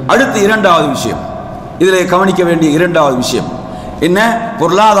 அடுத்து இரண்டாவது விஷயம், இதிலே கவனிக்க வேண்டிய இரண்டாவது விஷயம் என்ன,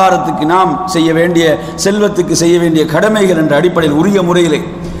 பொருளாதாரத்துக்கு நாம் செய்ய வேண்டிய, செல்வத்துக்கு செய்ய வேண்டிய கடமைகள் என்ற அடிப்படையில் உரிய முறையிலே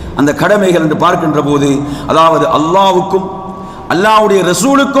அந்த கடமைகள் என்று பார்க்கின்ற போது, அதாவது அல்லாஹ்வுக்கும் அல்லாஹ்வுடைய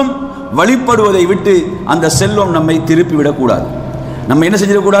ரசூலுக்கும் வழிபடுவதை விட்டு அந்த செல்வம் நம்மை திருப்பிவிடக்கூடாது. நம்ம என்ன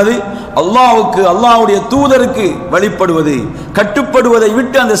செஞ்சிடக்கூடாது, அல்லாஹ்வுக்கு அல்லாஹ்வுடைய தூதருக்கு வழிபடுவது, கட்டுப்படுவதை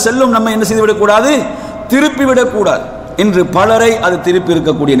விட்டு அந்த செல்வம் நம்ம என்ன செய்துவிடக்கூடாது, திருப்பிவிடக்கூடாது. இன்று பலரை அது திருப்பி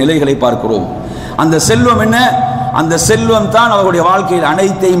இருக்கக்கூடிய நிலைகளை பார்க்கிறோம். அந்த செல்வம் என்ன, அந்த செல்வம் தான் அவர்களுடைய வாழ்க்கையில்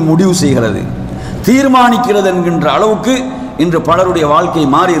அனைத்தையும் முடிவு செய்கிறது, தீர்மானிக்கிறது என்கின்ற அளவுக்கு இன்று பலருடைய வாழ்க்கை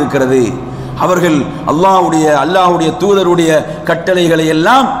மாறி இருக்கிறது. அவர்கள் அல்லாஹ்வுடைய தூதருடைய கட்டளைகளை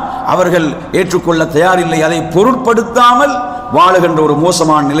எல்லாம் அவர்கள் ஏற்றுக்கொள்ள தயாரில்லை, அதை பொருட்படுத்தாமல் வாழுகின்ற ஒரு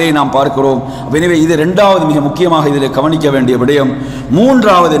மோசமான நிலையை நாம் பார்க்கிறோம். எனவே இது இரண்டாவது மிக முக்கியமாக இதில் கவனிக்க வேண்டிய விடயம்.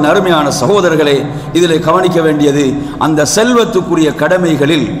 மூன்றாவது நறுமையான சகோதரர்களே, இதில் கவனிக்க வேண்டியது அந்த செல்வத்துக்குரிய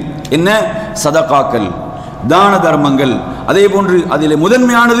கடமைகளில் என்ன, சதகாக்கள், தான தர்மங்கள், அதே போன்று அதில்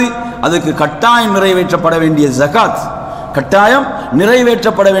முதன்மையானது அதுக்கு கட்டாயம் நிறைவேற்றப்பட வேண்டிய ஜகாத், கட்டாயம்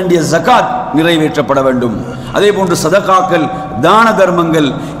நிறைவேற்றப்பட வேண்டிய ஜகாத் நிறைவேற்றப்பட வேண்டும். அதே போன்று சதகாக்கள், தான தர்மங்கள்,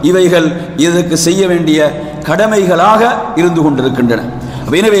 இவைகள் இதற்கு செய்ய வேண்டிய கடமைகளாக இருந்து கொண்டிருக்கின்றன.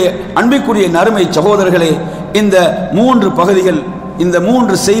 எனவே அன்பிற்குரிய நறுமை சகோதரர்களே, இந்த 3 பகுதிகள், இந்த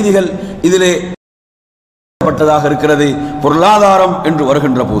 3 செய்திகள் இதிலே பட்டதாக இருக்கிறது. பொருளாதாரம் என்று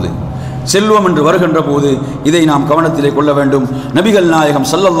வருகின்ற போது, செல்வம் என்று வருகின்ற போது இதை நாம் கவனத்திலே கொள்ள வேண்டும். நபிகள் நாயகம்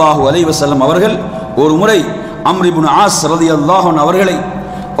ஸல்லல்லாஹு அலைஹி வஸல்லம் அவர்கள் ஒரு முறை அம்ர் இப்னு ஆஸ் ரலியல்லாஹு அன்ஹு அவர்களை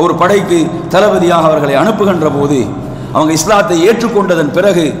ஒரு படைக்கு தளபதியாக அவர்களை அனுப்புகின்ற போது, அவங்க இஸ்லாத்தை ஏற்றுக்கொண்டதன்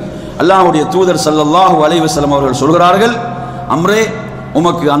பிறகு அல்லாஹ்வுடைய தூதர் ஸல்லல்லாஹு அலைஹி வஸல்லம் அவர்கள் சொல்கிறார்கள், அம்ரே,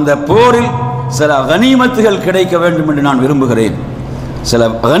 உமக்கு அந்த போரில் சில கனிமத்துகள் கிடைக்க வேண்டும் என்று நான் விரும்புகிறேன். சில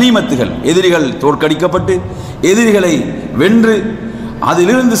கனிமத்துகள், எதிரிகள் தோற்கடிக்கப்பட்டு எதிரிகளை வென்று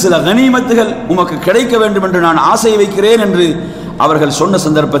அதிலிருந்து சில கனிமத்துகள் உமக்கு கிடைக்க வேண்டும் என்று நான் ஆசை வைக்கிறேன் என்று அவர்கள் சொன்ன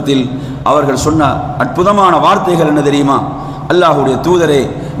சந்தர்ப்பத்தில் அவர்கள் சொன்ன அற்புதமான வார்த்தைகள் என்ன தெரியுமா? அல்லாஹ்வுடைய தூதரே,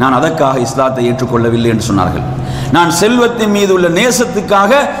 நான் அதற்காக இஸ்லாத்தை ஏற்றுக்கொள்ளவில்லை என்று சொன்னார்கள். நான் செல்வத்தின் மீது உள்ள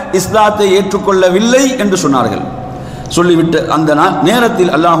நேசத்துக்காக இஸ்லாத்தை ஏற்றுக்கொள்ளவில்லை என்று சொன்னார்கள். சொல்லிவிட்டு அந்த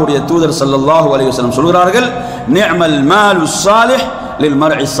நேரத்தில் அல்லாஹ்வுடைய தூதர் ஸல்லல்லாஹு அலைஹி வஸல்லம் சொல்கிறார்கள், நிஅமல் மாலு ஸாலிஹ் லில்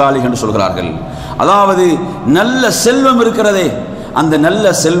மர்இ ஸாலிஹ் என்று சொல்கிறார்கள். அதாவது நல்ல செல்வம் இருக்கிறதே, அந்த நல்ல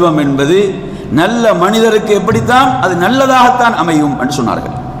செல்வம் என்பது நல்ல மனிதருக்கு எப்படித்தான் அது நல்லதாகத்தான் அமையும் என்று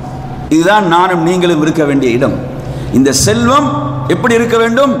சொன்னார்கள். இதுதான் நானும் நீங்களும் இருக்க வேண்டிய இடம். இந்த செல்வம் எப்படி இருக்க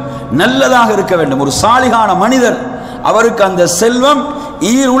வேண்டும்? நல்லதாக இருக்க வேண்டும். ஒரு சாலிகான மனிதர், அவருக்கு அந்த செல்வம்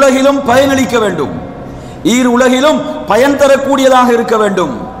ஈர் உலகிலும் பயனளிக்க வேண்டும், ஈர் உலகிலும் பயன் தரக்கூடியதாக இருக்க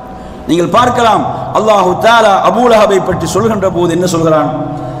வேண்டும். நீங்கள் பார்க்கலாம், அல்லாஹு தஆலா அபூ லஹபை பற்றி சொல்கின்ற போது என்ன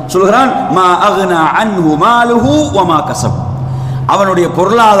சொல்கிறான்? மா அக்னா அன்ஹு மாலுஹு வ மா கஸப். அவனுடைய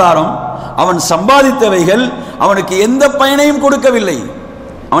பொருளாதாரம், அவன் சம்பாதித்தவைகள் அவனுக்கு எந்த பயனையும் கொடுக்கவில்லை,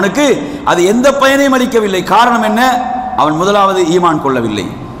 அவனுக்கு அது எந்த பயனையும் அளிக்கவில்லை. காரணம் என்ன? அவன் முதலாவது ஈமான் கொள்ளவில்லை.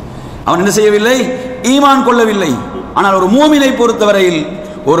 அவன் என்ன செய்யவில்லை? ஈமான் கொள்ளவில்லை. ஆனால் ஒரு மூமினை பொறுத்தவரையில்,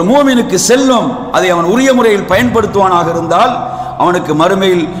 ஒரு மூமினுக்கு செல்வம் அதை அவன் உரிய முறையில் பயன்படுத்துவானாக இருந்தால் அவனுக்கு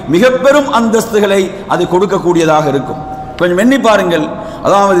மறுமையில் மிக பெரும் அந்தஸ்துகளை அது கொடுக்கக்கூடியதாக இருக்கும். கொஞ்சம் எண்ணி பாருங்கள்,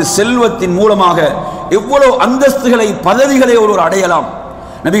 அதாவது செல்வத்தின் மூலமாக எவ்வளவு அந்தஸ்துகளை, பதவிகளை ஒருவர் அடையலாம்.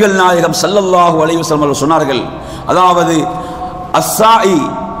 நபிகள் நாயகம் ஸல்லல்லாஹு அலைஹி வஸல்லம் சொன்னார்கள், அதாவது அஸ்ஸாஇ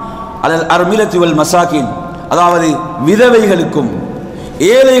அலல் அர்மிலத்தி வல் மசாகின், அதாவது விதவைகளுக்கும்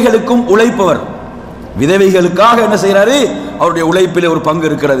ஏழைகளுக்கும் உழைப்பவர். விதவைகளுக்காக என்ன செய்கிறாரு? அவருடைய உழைப்பிலே ஒரு பங்கு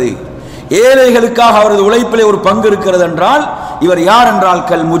இருக்கிறது. ஏழைகளுக்காக அவரது உழைப்பிலே ஒரு பங்கு இருக்கிறது என்றால் இவர் யார் என்றால்,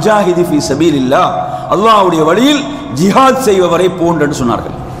 கல் முஜாஹிதி ஃபீ சபீலில்லாஹ், அல்லாஹ்வுடைய வழியில் ஜிஹாத் செய்பவரை போன்று என்று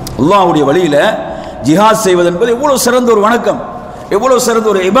சொன்னார்கள். அல்லாஹ்வுடைய வழியில ஜிஹாத் செய்வது என்பது எவ்வளவு சிறந்த ஒரு வணக்கம், எவ்வளவு சிறந்த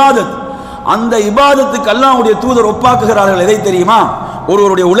ஒரு இபாதத். அந்த இபாதத்துக்கு அல்லாஹ்வுடைய தூதர் ஒப்பாக்குகிறார்கள். எதை தெரியுமா?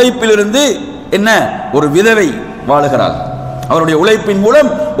 ஒருவருடைய உழைப்பிலிருந்து என்ன, ஒரு விதவை வாழுகிறாள். அவருடைய உழைப்பின் மூலம்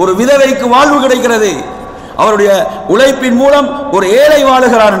ஒரு விதவைக்கு வாழ்வு கிடைக்கிறது. அவருடைய உழைப்பின் மூலம் ஒரு ஏழை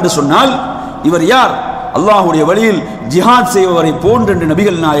வாழுகிறார் என்று சொன்னால் இவர் யார்? அல்லாஹ்வுடைய வழியில் ஜிஹாத் செய்பவரை போன்று என்று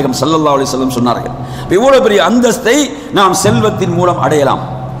நபிகள் நாயகம் ஸல்லல்லாஹு அலைஹி வஸல்லம் சொன்னார்கள். எவ்வளவு பெரிய அந்தஸ்தை நாம் செல்வத்தின் மூலம் அடையலாம்,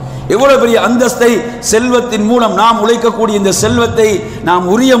 எவ்வளவு பெரிய அந்தஸ்தை செல்வத்தின் மூலம் நாம் உழைக்கக்கூடிய இந்த செல்வத்தை நாம்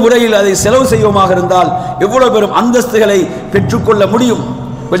உரிய முறையில் அதை செலவு செய்வோமாக இருந்தால் எவ்வளவு பெரும் அந்தஸ்துகளை பெற்றுக்கொள்ள முடியும்.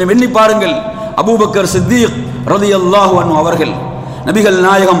 கொஞ்சம் எண்ணி பாருங்கள். அபூபக்கர் சித்தீக் ரலியல்லாஹு அன்ஹு அவர்கள், நபிகள்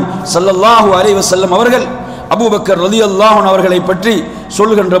நாயகம் ஸல்லல்லாஹு அலைஹி வஸல்லம் அவர்கள் அபூபக்கர் ரலியல்லாஹு அன்ஹு அவர்களை பற்றி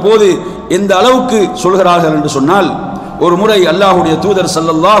சொல்கின்ற போது எந்த அளவுக்கு சொல்கிறார்கள் என்று சொன்னால், ஒரு முறை அல்லாஹ்வுடைய தூதர்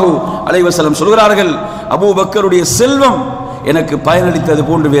ஸல்லல்லாஹு அலைஹி வஸல்லம் சொல்கிறார்கள், அபூபக்கருடைய செல்வம் எனக்கு பயனளித்தது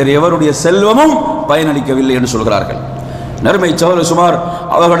போன்று வேறு எவருடைய செல்வமும் பயனளிக்கவில்லை என்று சொல்கிறார்கள். நறுமை சகோதரர், சுமார்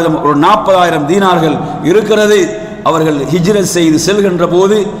அவர்களிடம் ஒரு 40,000 தீனார்கள் இருக்கிறது. அவர்கள் ஹிஜ்ரத் செய்து செல்கின்ற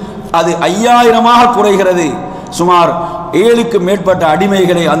போது அது 5000ஆக குறைகிறது. சுமார் 7க்கு மேற்பட்ட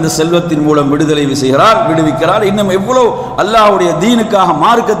அடிமைகளை அந்த செல்வத்தின் மூலம் விடுவிக்கிறார். இன்னும் எவ்வளவு அல்லாஹ்வுடைய தீனுக்காக,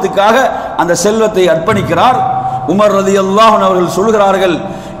 மார்க்கத்துக்காக அந்த செல்வத்தை அர்ப்பணிக்கிறார். உமர் ரலியல்லாஹு அன்ஹு அவர்கள் சொல்கிறார்கள்,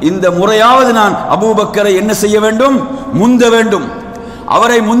 இந்த முறையாவது நான் அபூபக்கரை என்ன செய்ய வேண்டும்? முந்த வேண்டும்,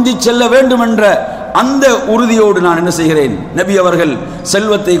 அவரை முந்தி செல்ல வேண்டும் என்ற அந்த உறுதியோடு நான் என்ன செய்கிறேன்? நபி அவர்கள்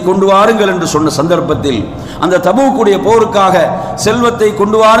செல்வத்தை கொண்டு வாருங்கள் என்று சொன்ன சந்தர்ப்பத்தில், அந்த தபூக்குடைய போருக்காக செல்வத்தை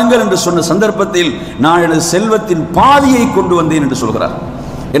கொண்டு வாருங்கள் என்று சொன்ன சந்தர்ப்பத்தில் நான் எனது செல்வத்தின் பாதியை கொண்டு வந்தேன் என்று சொல்கிறார்.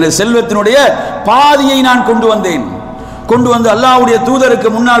 எனது செல்வத்தினுடைய பாதியை நான் கொண்டு வந்து அல்லாஹ்வுடைய தூதருக்கு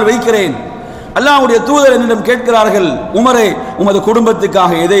முன்னால் வைக்கிறேன். அல்லாஹ்வுடைய தூதர் என்னிடம் கேட்கிறார்கள், உமரே, உமது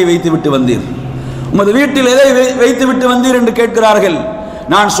குடும்பத்துக்காக எதை வைத்துவிட்டு வந்தீர்? உமது வீட்டில் எதை வைத்துவிட்டு வந்தீர் என்று கேட்கிறார்கள்.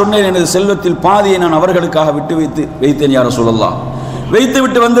 நான் சொன்னேன், எனது செல்வத்தில் பாதியை நான் அவர்களுக்காக வைத்தேன் யா ரசூலல்லாஹ்,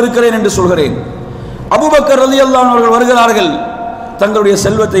 வைத்துவிட்டு வந்திருக்கிறேன் என்று சொல்கிறேன். அபூபக்கர் ரலியல்லாஹு அன்ஹு அவர்கள் வருகிறார்கள், தங்களுடைய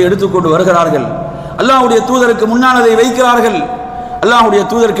செல்வத்தை எடுத்துக்கொண்டு வருகிறார்கள். அல்லாஹ்வுடைய தூதருக்கு முன்னால் அதை வைக்கிறார்கள். அல்லாஹ்வுடைய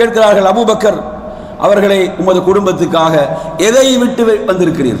தூதர் கேட்கிறார்கள், அபூபக்கர் அவர்களை, உமது குடும்பத்துக்காக எதை விட்டு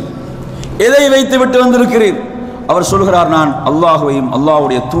வந்திருக்கிறீர்? எதை வைத்து விட்டு வந்திருக்கிறீர்? அவர் சொல்கிறார், நான் அல்லாஹுவையும்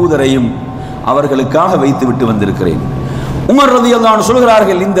அல்லாஹ்வுடைய தூதரையும் அவர்களுக்காக வைத்து விட்டு வந்திருக்கிறேன். உமர் ரலியல்லாஹு அன்ஹு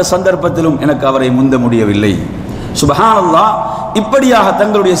சொல்கிறார்கள், இந்த சந்தர்ப்பத்திலும் எனக்கு அவரை முந்த முடியவில்லை. சுப்ஹானல்லாஹ். இப்படியாக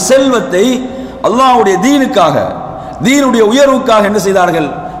தங்களுடைய செல்வத்தை அல்லாஹ்வுடைய தீனுக்காக, தீனுடைய உயர்வுக்காக என்ன செய்தார்கள்?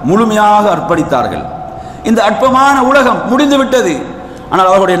 முழுமையாக அர்ப்பணித்தார்கள். இந்த அற்பமான உலகம் முடிந்துவிட்டது. ஆனால்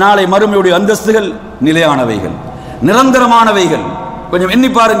அவர்களுடைய நாளை மறுமையுடைய அந்தஸ்துகள் நிலையானவைகள், நிரந்தரமானவைகள். கொஞ்சம் எண்ணி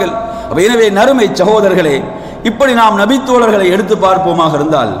பாருங்கள். எனவே நறுமை சகோதரர்களே, இப்படி நாம் நபித்தோழர்களை எடுத்து பார்ப்போமாக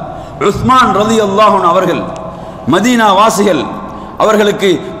இருந்தால், உஸ்மான் ரலியல்லாஹு அன்ஹு அவர்கள் மதீனா வாசிகள், அவர்களுக்கு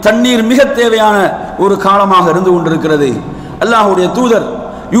தண்ணீர் மிக தேவையான ஒரு காலமாக இருந்து கொண்டிருக்கிறது. அல்லாஹ்வுடைய தூதர்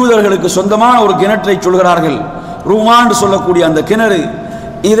யூதர்களுக்கு சொந்தமான ஒரு கிணற்றை சொல்கிறார்கள், ரூமான் சொல்லக்கூடிய அந்த கிணறு.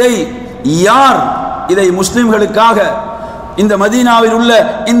 இதை முஸ்லிம்களுக்காக, இந்த மதீனாவில் உள்ள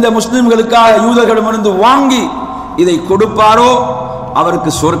இந்த முஸ்லிம்களுக்காக யூதர்களிடமிருந்து வாங்கி இதை கொடுப்பாரோ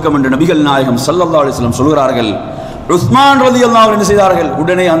அவருக்கு சொர்க்கம் என்று நபிகள் நாயகம் ஸல்லல்லாஹு அலைஹி வஸல்லம் சொல்கிறார்கள். உஸ்மான் ரலியல்லாஹு அன்ஹு என்ன செய்தார்கள்?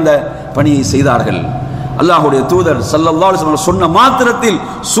 உடனே அந்த பணியை செய்தார்கள். அல்லாஹ்வுடைய தூதர் ஸல்லல்லாஹு அலைஹி வஸல்லம் சொன்ன மாத்திரத்தில்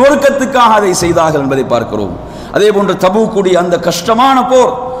சொர்க்கத்துக்காக அதை செய்தார்கள் என்பதை பார்க்கிறோம். அதே போன்று தபூக்குடைய அந்த கஷ்டமான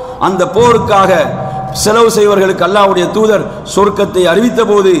போர், அந்த போருக்காக செலவு செய்வர்களுக்கு அல்லாஹ்வுடைய தூதர் சொர்க்கத்தை அறிவித்த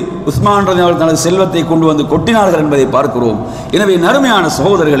போது உஸ்மான் ரலியல்லாஹு அன்ஹு தனது செல்வத்தை கொண்டு வந்து கொட்டினார்கள் என்பதை பார்க்கிறோம். எனவே நறுமையான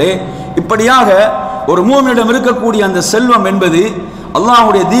சகோதரர்களே, இப்படியாக ஒரு மூமினிடம் இருக்கக்கூடிய அந்த செல்வம் என்பது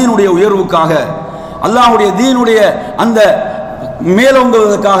அல்லாஹ்வுடைய தீனுடைய உயர்வுக்காக, அல்லாஹ்வுடைய தீனுடைய அந்த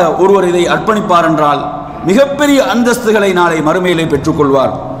மேலோங்குவதற்காக ஒருவர் இதை அர்ப்பணிப்பார் என்றால் மிகப்பெரிய அந்தஸ்துகளை நாளை மறுமையிலே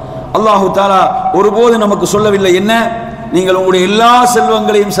பெற்றுக்கொள்வார். அல்லாஹு தாலா ஒருபோது நமக்கு சொல்லவில்லை, என்ன நீங்கள் உங்களுடைய எல்லா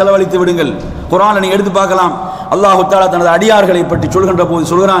செல்வங்களையும் செலவழித்து விடுங்கள். குர்ஆனை நீங்க எடுத்து பார்க்கலாம். அல்லாஹு தாலா தனது அடியார்களை பற்றி சொல்கின்ற போது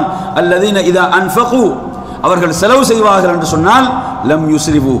சொல்கிறான், அல்லதீன இதா அன்ஃபகு, அவர்கள் செலவு செய்வார்கள் என்று சொன்னால் லம்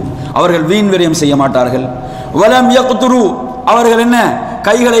யுஸ்ரிஃபு, அவர்கள் வீண் விரயம் செய்ய மாட்டார்கள். வலம் யக்துரு, அவர்கள் என்ன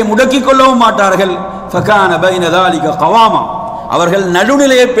கைகளை முடக்கிக் கொள்ளவும் மாட்டார்கள். ஃபகான பைன ذلك கவாமா, அவர்கள்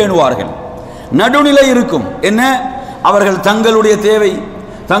நடுநிலையை பேணுவார்கள். நடுநிலை இருக்கும். என்ன? அவர்கள் தங்களுடைய தேவை,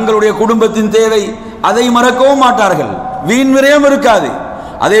 தங்களுடைய குடும்பத்தின் தேவை, அதை மறக்கவும் மாட்டார்கள். வீண் விரயம் இருக்காது.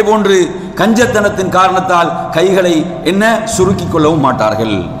 அதே போன்று கஞ்சத்தனத்தின் காரணத்தால் கைகளை என்ன சுருக்கிக் கொள்ளவும்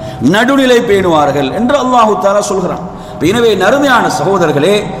மாட்டார்கள். நடுநிலை பேணுவார்கள் என்று அல்லாஹு தஆலா சொல்கிறான். எனவே நறுமையான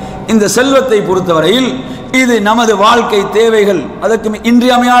சகோதரர்களே, இந்த செல்வத்தை பொறுத்தவரையில் இது நமது வாழ்க்கை தேவைகள், அதற்கு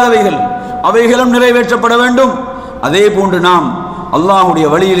இன்றியமையாதவைகள், அவைகளும் நிறைவேற்றப்பட வேண்டும். அதே போன்று நாம் அல்லாஹ்வுடைய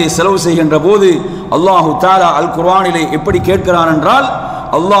வழியிலே செலவு செய்கின்ற போது அல்லாஹு தஆலா அல் குர்ஆனிலே எப்படி கேட்கிறான் என்றால்,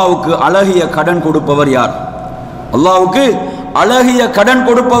 அல்லாஹ்வுக்கு அழகிய கடன் கொடுப்பவர் யார்? அல்லாஹ்வுக்கு அழகிய கடன்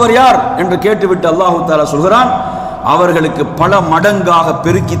கொடுப்பவர் யார் என்று கேட்டுவிட்டு அல்லாஹு தஆலா சொல்கிறான், அவர்களுக்கு பல மடங்காக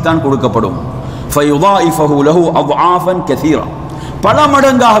பெருக்கித்தான் கொடுக்கப்படும். ஃபயுதாயிஃபஹு லஹு அத்ஆஃபன் கஸீரா, பல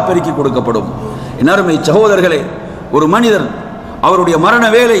மடங்காக பெருக்கி கொடுக்கப்படும். அருமை சகோதரர்களே, ஒரு மனிதர் அவருடைய மரண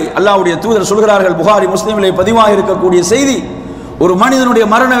வேளை அல்லாஹ்வுடைய தூதர் சொல்கிறார்கள், புகாரி முஸ்லிமிலே பதிவாக இருக்கக்கூடிய செய்தி, ஒரு மனிதனுடைய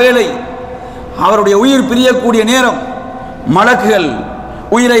மரண வேளை, அவருடைய உயிர் பிரியக்கூடிய நேரம், மலக்குகள்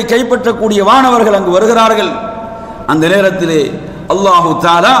உயிரை கைப்பற்றக்கூடிய வானவர்கள் அங்கு வருகிறார்கள். அந்த நேரத்திலே அல்லாஹு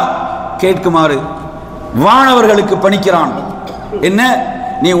தஆலா கேட்குமாறு வானவர்களுக்கு பணிக்கிறான், என்ன,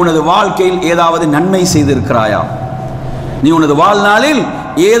 நீ உனது வாழ்க்கையில் ஏதாவது நன்மை செய்திருக்கிறாயா? நீ உனது வாழ்நாளில்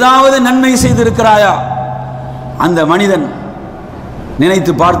ஏதாவது நன்மை செய்திருக்கிறாயா? அந்த மனிதன்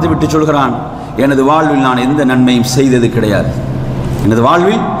நினைத்து பார்த்து விட்டு சொல்கிறான், எனது வாழ்வில் நான் எந்த நன்மையும் செய்தது கிடையாது, எனது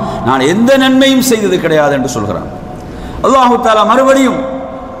வாழ்வில் நான் எந்த நன்மையும் செய்தது கிடையாது என்று சொல்கிறான். அல்லாஹு தஆலா மறுபடியும்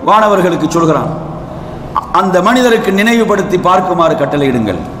வானவர்களுக்கு சொல்கிறான், அந்த மனிதருக்கு நினைவுபடுத்தி பார்க்குமாறு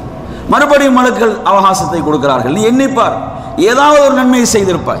கட்டளையிடுங்கள். மறுபடியும் மலக்குகள் அவகாசத்தை கொடுக்கிறார்கள், நீ எண்ணிப்பார், ஏதாவது ஒரு நன்மையை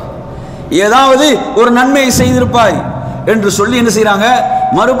செய்திருப்பாய், ஏதாவது ஒரு நன்மையை செய்திருப்பாய் என்று சொல்லி என்ன செய்கிறாங்க,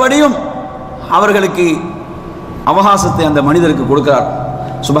 மறுபடியும் அவர்களுக்கு அவகாசத்தை அந்த மனிதருக்கு கொடுக்கிறார்.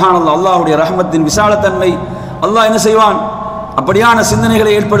 சுப்ஹானல்லாஹ், அல்லாஹ்வுடைய ரஹ்மத்தின் விசாலத்தன்மை. அல்லாஹ் என்ன செய்வான்? அப்படியான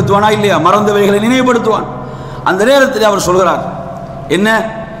சிந்தனைகளை ஏற்படுத்துவானா இல்லையா? மறந்தவைகளை நினைவுபடுத்துவான். அந்த நேரத்தில் அவர் சொல்கிறார், என்ன,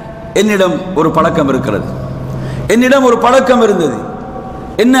 என்னிடம் ஒரு பழக்கம் இருக்கிறது, என்னிடம் ஒரு பழக்கம் இருந்தது.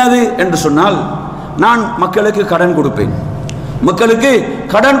 என்ன அது என்று சொன்னால், நான் மக்களுக்கு கடன் கொடுப்பேன், மக்களுக்கு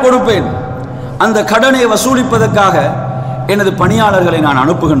கடன் கொடுப்பேன். அந்த கடனை வசூலிப்பதற்காக எனது பணியாளர்களை நான்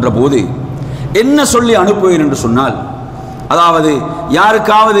அனுப்புகின்ற போது என்ன சொல்லி அனுப்புவேன் என்று சொன்னால், அதாவது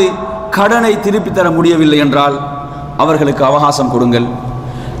யாருக்காவது கடனை திருப்பி தர முடியவில்லை என்றால் அவர்களுக்கு அவகாசம் கொடுங்கள்,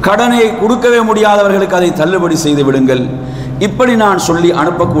 கடனை கொடுக்கவே முடியாதவர்களுக்கு அதை தள்ளுபடி செய்து விடுங்கள். இப்படி நான் சொல்லி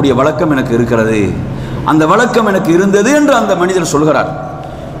அனுப்பக்கூடிய வழக்கம் எனக்கு இருக்கிறது, அந்த வழக்கம் எனக்கு இருந்தது என்று அந்த மனிதர் சொல்கிறார்.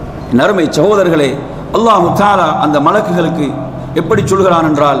 நறுமை சகோதரர்களே, அல்லாஹு தஆலா அந்த மலக்குகளுக்கு எப்படி சொல்கிறான்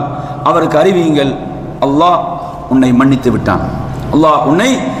என்றால், அவருக்கு அறிவியுங்கள், அல்லாஹ் உன்னை மன்னித்து விட்டான், அல்லாஹ் உன்னை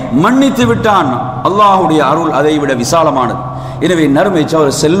மன்னித்து விட்டான். அல்லாஹ்வுடைய அருள் அதை விட விசாலமானது. எனவே நறுமை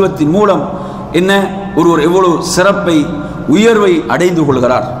செல்வத்தின் மூலம் என்ன ஒருவர் எவ்வளவு சிறப்பை உயர்வை அடைந்து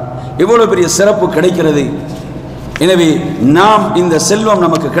கொள்கிறார், எவ்வளவு பெரிய சிறப்பு கிடைக்கிறது. எனவே நாம் இந்த செல்வம்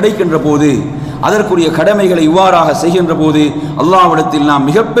நமக்கு கிடைக்கின்ற போது அதற்குரிய கடமைகளை இவ்வாறாக செய்கின்ற போது அல்லாஹ்விடத்தில் நாம்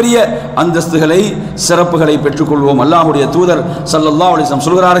மிகப்பெரிய அந்தஸ்துகளை சிறப்புகளை பெற்றுக்கொள்வோம். அல்லாஹ்வுடைய தூதர் ஸல்லல்லாஹு அலைஹி வஸல்லம்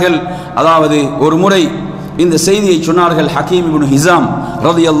சொல்கிறார்கள், அதாவது ஒரு முறை இந்த செய்தியை சொன்னார்கள் ஹக்கீம் இப்னு ஹிஸாம்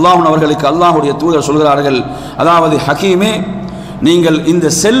ரலியல்லாஹு அன்ஹு அவர்களுக்கு அல்லாஹ்வுடைய தூதர் சொல்கிறார்கள், அதாவது ஹக்கீமே, நீங்கள் இந்த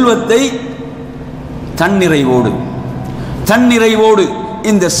செல்வத்தை தன்னிறைவோடு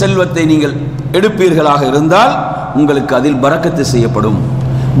இந்த செல்வத்தை நீங்கள் எடுப்பீர்களாக இருந்தால் உங்களுக்கு அதில் பரக்கத்து செய்யப்படும்.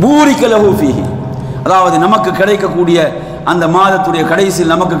 பூரிக லஹு ஃபீஹி, அதாவது நமக்கு கிடைக்கக்கூடிய அந்த மாதத்துடைய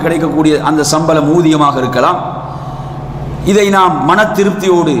கடைசியில் நமக்கு கிடைக்கக்கூடிய அந்த சம்பளம் ஊதியமாக இருக்கலாம். இதை நாம் மன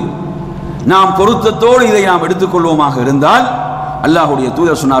திருப்தியோடு நாம் பொருத்தத்தோடு இதை நாம் எடுத்துக்கொள்வோமாக இருந்தால் அல்லாஹ்வுடைய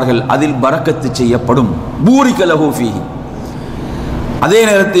தூதர் சொன்னார்கள், அதில் பரக்கத்து செய்யப்படும். பூரிக லஹு ஃபீஹி. அதே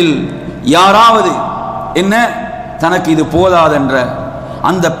நேரத்தில் யாராவது என்ன தனக்கு இது போதாதென்ற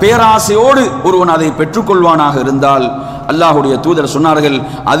அந்த பேராசையோடு ஒருவன் அதை பெற்றுக்கொள்வானாக இருந்தால் அல்லாஹ்வுடைய தூதர் சொன்னார்கள்,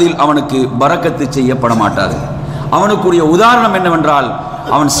 அதில் அவனுக்கு பரக்கத்து செய்யப்பட மாட்டாது. அவனுக்குரிய உதாரணம் என்னவென்றால்,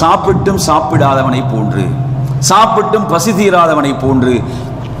 அவன் சாப்பிட்டும் சாப்பிடாதவனை போன்று, சாப்பிட்டும் பசி தீராதவனை போன்று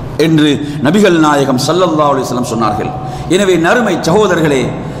என்று நபிகள் நாயகம் ஸல்லல்லாஹு அலைஹி வஸல்லம் சொன்னார்கள். எனவே நறுமை சகோதரர்களே,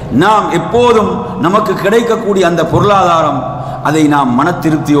 நாம் எப்போதும் நமக்கு கிடைக்கக்கூடிய அந்த பொருளாதாரம் அதை நாம் மன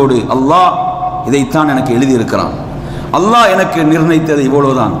திருப்தியோடு, அல்லாஹ் இதைத்தான் எனக்கு எழுதியிருக்கிறான், அல்லாஹ் எனக்கு நிர்ணயித்தது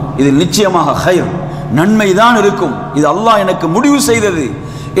இவ்வளவுதான், இதில் நிச்சயமாக ஹைர் நன்மைதான் இருக்கும், இது அல்லாஹ் எனக்கு முடிவு செய்தது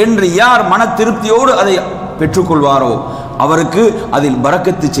என்று யார் மன திருப்தியோடு அதை பெற்றுக்கொள்வாரோ அவருக்கு அதில்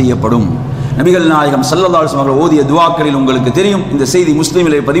பரக்கத்து செய்யப்படும். நபிகள் நாயகம் ஸல்லல்லாஹு அலைஹி வஸல்லம் ஓதிய துஆக்களில் உங்களுக்கு தெரியும், இந்த செய்தி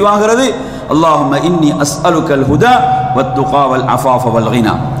முஸ்லிமிலே பதிவாகிறது, அல்லாஹும்ம இன்னி அஸ்அலுக்கல் ஹுதா வத்துகா வல் அஃபாஃப வல்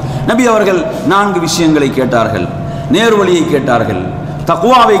கினா. நபி அவர்கள் 4 விஷயங்களை கேட்டார்கள். நேர்வழியை கேட்டார்கள்,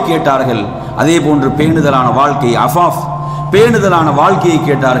 தக்வாவை கேட்டார்கள், அதே போன்று பேணுதலான வாழ்க்கை, அஃபாஃப் பேணுதலான வாழ்க்கையை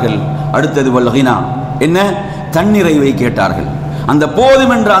கேட்டார்கள். அடுத்தது வல் கினா, என்ன தன்னிறைவை கேட்டார்கள். அந்த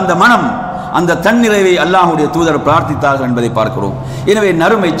போதும் என்ற அந்த மனம், அந்த தன்னிறைவை அல்லாஹ்வுடைய தூதர் பிரார்த்தித்தார்கள் என்பதை பார்க்கிறோம். எனவே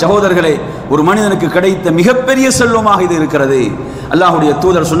நறுமை சகோதரர்களே, ஒரு மனிதனுக்கு கிடைத்த மிகப்பெரிய செல்வமாக இது இருக்கிறது. அல்லாஹ்வுடைய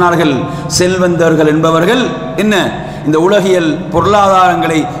தூதர் சொன்னார்கள், செல்வந்தர்கள் என்பவர்கள் என்ன இந்த உலகியல்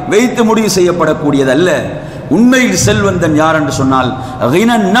பொருளாதாரங்களை வைத்து முடிவு செய்யப்படக்கூடியதல்ல. உண்மையில் செல்வந்தன் யார் என்று சொன்னால்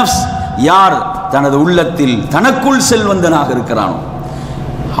கினன் நஃப்ஸ், யார் தனது உள்ளத்தில் தனக்குள் செல்வந்தனாக இருக்கிறானோ,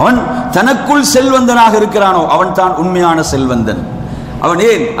 அவன் தனக்குள் செல்வந்தனாக இருக்கிறானோ அவன் தான் உண்மையான செல்வந்தன். அவன்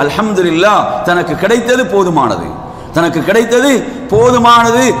ஏன் அல்ஹம்துலில்லாஹ் தனக்கு கிடைத்தது போதுமானது, தனக்கு கிடைத்தது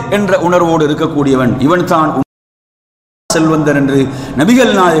போதுமானது என்ற உணர்வோடு இருக்கக்கூடியவன், இவன் தான் செல்வந்தன் என்று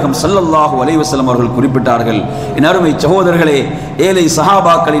நபிகள் நாயகம் ஸல்லல்லாஹு அலைஹி வஸல்லம் அவர்கள் குறிப்பிட்டார்கள். என் அருமை சகோதரர்களே, ஏழை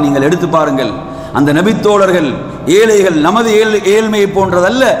சஹாபாக்களை நீங்கள் எடுத்து பாருங்கள். அந்த நபித்தோழர்கள் ஏழைகள், நமது ஏழ்மையை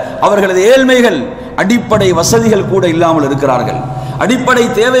போன்றதல்ல அவர்களது ஏழ்மைகள். அடிப்படை வசதிகள் கூட இல்லாமல் இருக்கிறார்கள், அடிப்படை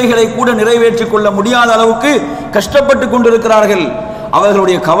தேவைகளை கூட நிறைவேற்றிக் கொள்ள முடியாத அளவுக்கு கஷ்டப்பட்டு கொண்டிருக்கிறார்கள்.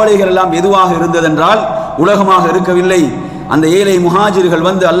 அவர்களுடைய கவலைகள் எல்லாம் எதுவாக இருந்ததென்றால் உலகமாக இருக்கவில்லை. அந்த ஏழை முஹாஜிர்கள்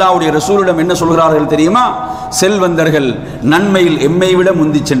வந்து அல்லாஹ்வுடைய ரசூலிடம் என்ன சொல்கிறார்கள் தெரியுமா? செல்வந்தர்கள் நன்மையில் எம்மை விட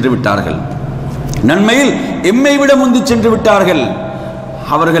முந்தி சென்று விட்டார்கள், நன்மையில் எம்மை விட முந்தி சென்று விட்டார்கள்.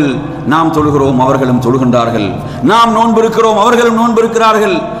 அவர்கள் நாம் தொழுகிறோம், அவர்களும் தொழுகின்றார்கள், நாம் நோன்பு இருக்கிறோம், அவர்களும் நோன்பு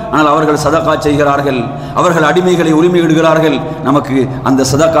இருக்கிறார்கள். ஆனால் அவர்கள் சதகா செய்கிறார்கள், அவர்கள் அடிமைகளை உரிமையிடுகிறார்கள். நமக்கு அந்த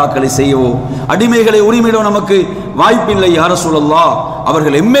சதகாக்களை செய்யவோ அடிமைகளை உரிமையிடவோ நமக்கு வாய்ப்பில்லை. யா ரசூலல்லாஹ்,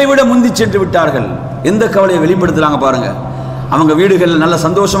 அவர்கள் எம்மை விட முந்தி சென்று விட்டார்கள். எந்த கவலையை வெளிப்படுத்துறாங்க பாருங்க. அவங்க வீடுகளில் நல்ல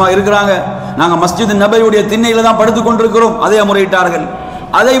சந்தோஷமா இருக்கிறாங்க, நாங்க மஸ்ஜித் நபவியுடைய திண்ணையில தான் படுத்துக் கொண்டிருக்கிறோம், அதை முறையிட்டார்கள்.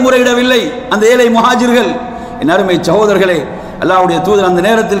 அதை முறையிடவில்லை அந்த ஏழை முஹாஜிர்கள். என் அருமை சகோதரர்களே, அல்லாஹ்வுடைய தூதர் அந்த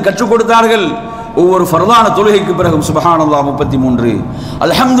நேரத்தில் கற்றுக் கொடுத்தார்கள். ஒவ்வொரு ஃபர்தான தொழுகைக்கு பிறகும் சுப்ஹானல்லாஹ் 33,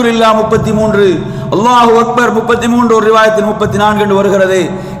 அல்ஹம்துலில்லாஹ் 33, அல்லாஹு அக்பர் 33, ஒரு ரிவாயத்தில் 34 என்று வருகிறது.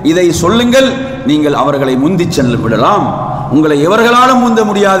 இதை சொல்லுங்கள், நீங்கள் அவர்களை முந்தி சென்று விடலாம், உங்களை எவர்களாலும் முந்த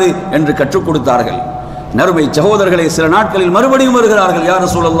முடியாது என்று கற்றுக் கொடுத்தார்கள். நறுமை சகோதரர்களை, சில நாட்களில் மறுபடியும் வருகிறார்கள். யா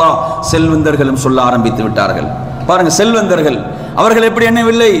ரசூலல்லாஹ், செல்வந்தர்களும் சொல்ல ஆரம்பித்து விட்டார்கள். பாருங்க, செல்வந்தர்கள் அவர்கள் எப்படி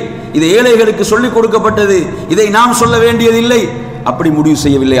எண்ணவில்லை, இது ஏழைகளுக்கு சொல்லிக் கொடுக்கப்பட்டது, இதை நாம் சொல்ல வேண்டியதில்லை, அப்படி முடிவு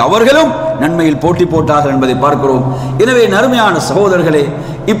செய்யவில்லை. அவர்களும் நன்மையில் போட்டி போட்டார்கள் என்பதை பார்க்கிறோம். எனவே நறுமையான சகோதரர்களே,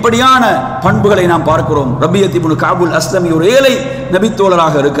 இப்படியான பண்புகளை நாம் பார்க்கிறோம். ரபியத் இப்னு கஅபுல் அஸ்லமி ஒரு ஏழை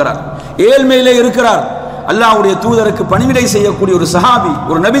நபித்தோழராக இருக்கிறார், ஏழ்மையிலே இருக்கிறார். அல்லாஹ்வுடைய தூதருக்கு பணிவிடை செய்யக்கூடிய ஒரு சஹாபி,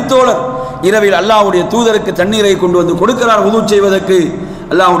 ஒரு நபித்தோழர். இரவில் அல்லாஹ்வுடைய தூதருக்கு தண்ணீரை கொண்டு வந்து கொடுக்கிறார் வுது செய்வதற்கு.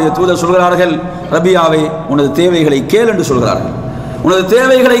 அல்லாஹ்வுடைய தூதர் சொல்கிறார்கள், ரபியாவே, உனது தேவைகளை கேள் என்று சொல்கிறார்கள். உனது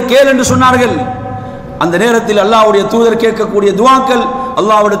தேவைகளை கேள் என்று சொன்னார்கள். அந்த நேரத்தில் அல்லாஹ்வுடைய தூதர் கேட்கக்கூடிய துஆக்கள்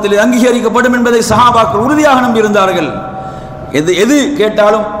அல்லாஹ்விடத்தில் அங்கீகரிக்கப்படும் என்பதை சஹாபாக்கள் உறுதியாக நம்பியிருந்தார்கள். எது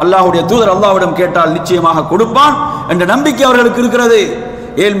கேட்டாலும் அல்லாஹ்வுடைய தூதர் அல்லாஹ்விடம் கேட்டால் நிச்சயமாக கொடுப்பான் என்ற நம்பிக்கை அவர்களுக்கு இருக்கிறது.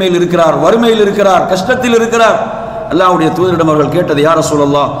 ஏழ்மையில் இருக்கிறார், வறுமையில் இருக்கிறார், கஷ்டத்தில் இருக்கிறார். அல்லாஹ்வுடைய தூதரிடம் அவர்கள் கேட்டது, யா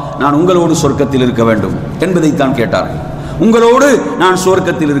ரசூலல்லாஹ், நான் உங்களோடு சொர்க்கத்தில் இருக்க வேண்டும் என்பதைத்தான் கேட்டார்கள். உங்களோடு நான்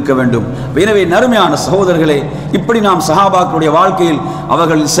சொர்க்கத்தில் இருக்க வேண்டும். எனவே நறுமையான சகோதரர்களே, இப்படி நாம் சஹாபாக்களுடைய வாழ்க்கையில்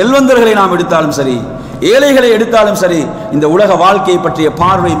அவர்கள் செல்வந்தர்களை நாம் எடுத்தாலும் சரி, ஏழைகளை எடுத்தாலும் சரி, இந்த உலக வாழ்க்கையை பற்றிய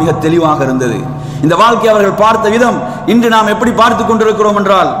பார்வை மிக தெளிவாக இருந்தது. இந்த வாழ்க்கை அவர்கள் பார்த்த விதம் இன்று நாம் எப்படி பார்த்து கொண்டிருக்கிறோம்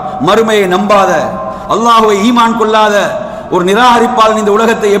என்றால், மறுமையை நம்பாத, அல்லாஹ்வை ஈமான் கொள்ளாத ஒரு நிராகரிப்பாளன் இந்த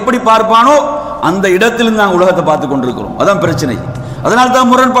உலகத்தை எப்படி பார்ப்பானோ அந்த இடத்திலிருந்து நாம் உலகத்தை பார்த்து கொண்டிருக்கிறோம். அதான் பிரச்சனை. அதனால் தான்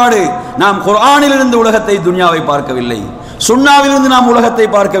முரண்பாடு. நாம் குர்ஆனிலிருந்து உலகத்தை, துன்யாவை பார்க்கவில்லை. சுன்னாவிலிருந்து நாம் உலகத்தை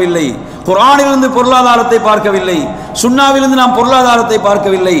பார்க்கவில்லை. குர்ஆனிலிருந்து பொருளாதாரத்தை பார்க்கவில்லை. சுன்னாவிலிருந்து நாம் பொருளாதாரத்தை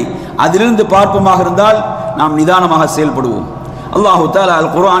பார்க்கவில்லை. அதிலிருந்து பார்ப்போமாக இருந்தால் நாம் நிதானமாக செயல்படுவோம். அல்லாஹு தஆலா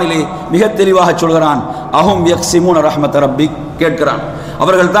அல் குர்ஆனிலே மிக தெளிவாக சொல்கிறான், அஹும் யக்ஸிமூன ரஹ்மத ரப்பிக், கேட்கிறான்,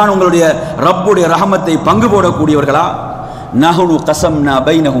 அவர்கள் தான் உங்களுடைய ரப்புடைய ரஹமத்தை பங்கு போடக்கூடியவர்களா? நஹ்னு கஸம்னா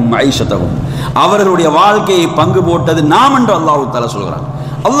பைனஹும் மஈஷத்தஹும், அவர்களுடைய வாழ்க்கையை பங்கு போட்டது நாம் என்று அல்லாஹு தஆலா சொல்கிறான்.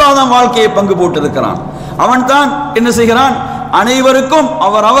 அல்லாஹ் தான் வாழ்க்கையை பங்கு போட்டிருக்கிறான். அவன் தான் என்ன செய்கிறான்? அனைவருக்கும்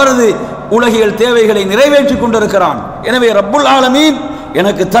அவரது உலகியல் தேவைகளை நிறைவேற்றிக் கொண்டிருக்கிறான். எனவே ரப்புல் ஆலமீன்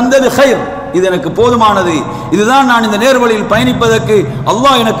எனக்கு தந்தது கைர், இது எனக்கு போதுமானது, இதுதான் நான் இந்த நேர்வழியில் பயணிப்பதற்கு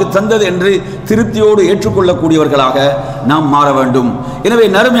அல்லாஹ் எனக்கு தந்தது என்று திருப்தியோடு ஏற்றுக்கொள்ளக்கூடியவர்களாக நாம் மாற வேண்டும். எனவே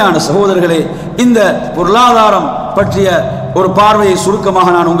நறுமையான சகோதரர்களே, இந்த பொருளாதாரம் பற்றிய ஒரு பார்வையை சுருக்கமாக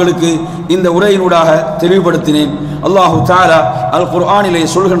நான் உங்களுக்கு இந்த உரையினூடாக தெளிவுபடுத்தினேன். அல்லாஹு தஆலா அல் குர்ஆனிலே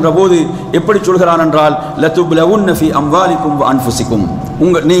சொல்கின்ற போது எப்படி சொல்கிறான் என்றால், லதுப்லவுன்ன ஃபீ அம்வாலிக்கும் வ அன்ஃபுசிக்கும்,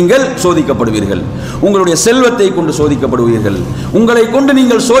 நீங்கள் சோதிக்கப்படுவீர்கள், உங்களுடைய செல்வத்தை கொண்டு சோதிக்கப்படுவீர்கள், உங்களை கொண்டு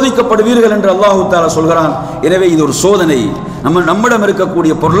நீங்கள் சோதிக்கப்படுவீர்கள் என்று அல்லாஹு தஆலா சொல்கிறான். எனவே இது ஒரு சோதனை. நம்மிடம்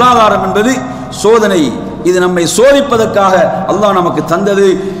இருக்கக்கூடிய பொருளாதாரம் என்பது சோதனை. இது நம்மை சோதிப்பதற்காக அல்லாஹ் நமக்கு தந்தது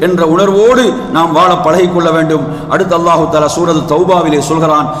என்ற உணர்வோடு நாம் வாழ பழகிக்கொள்ள வேண்டும். அடுத்து அல்லாஹு தஆலா சூரத்து தௌபாவிலே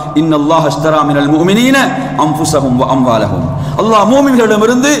சொல்கிறான், இன்னல்லாஹ அஷ்தரா மினல் முஃமினீன அன்ஃபுஸஹும் வ அம்வாலஹும், அல்லாஹ்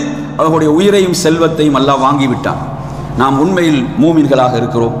மூமின்களிடமிருந்து அவர்களுடைய உயிரையும் செல்வத்தையும் அல்லாஹ் வாங்கிவிட்டான். நாம் உண்மையில் மூமின்களாக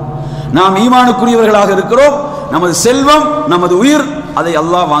இருக்கிறோம், நாம் ஈமானுக்குரியவர்களாக இருக்கிறோம். நமது செல்வம், நமது உயிர், அதை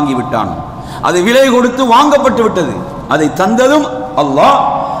அல்லாஹ் வாங்கிவிட்டான். அதை விலை கொடுத்து வாங்கப்பட்டு விட்டது. அதை தந்ததும் அல்லாஹ்,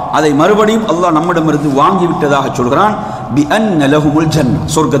 அதை மறுபடியும் அல்லாஹ் நம்மிடமிருந்து வாங்கிவிட்டதாக சொல்கிறான். பி அன்ன லஹுமுல் ஜன்னah,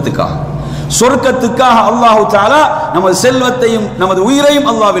 சொர்க்கத்துக்காக அல்லாஹு தஆலா நமது செல்வத்தையும் நமது உயிரையும்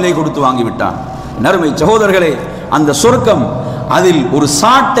அல்லாஹ் விலை கொடுத்து வாங்கிவிட்டான். நறுமை சகோதரர்களே, அந்த சொர்க்கம், அதில் ஒரு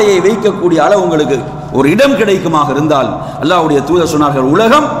சாட்டையை வைக்கக்கூடிய அளவு உங்களுக்கு ஒரு இடம் கிடைக்குமாக இருந்தால், அல்லாஹ்வுடைய தூதர் சொன்னார்கள்,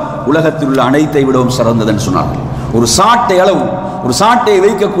 உலகத்தில் உள்ள அனைத்தை விடவும் சிறந்ததுன்னு சொன்னார்கள். ஒரு சாட்டை அளவு, ஒரு சாட்டையை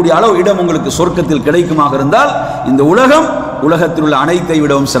வைக்கக்கூடிய அளவு இடம் உங்களுக்கு சொர்க்கத்தில் கிடைக்குமாக இருந்தால், இந்த உலகத்தில் உள்ள அனைத்தை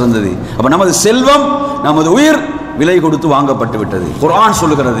விடவும் சிறந்தது. அப்ப நமது செல்வம், நமது உயிர் விலை கொடுத்து வாங்கப்பட்டு விட்டது. குர்ஆன்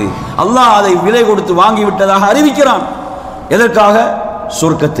சொல்லுகிறது, அல்லாஹ் அதை விலை கொடுத்து வாங்கிவிட்டதாக அறிவிக்கிறான். எதற்காக?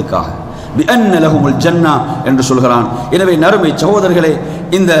 சொர்க்கத்துக்காக. பி அன்ன லஹுமுல் ஜன்னah என்று சொல்கிறான். எனவே நறுமை சகோதரர்களே,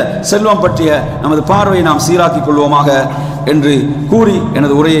 இந்த செல்வம் பற்றிய நமது பார்வையை நாம் சீராக்கிக் கொள்வோமாக என்று கூறி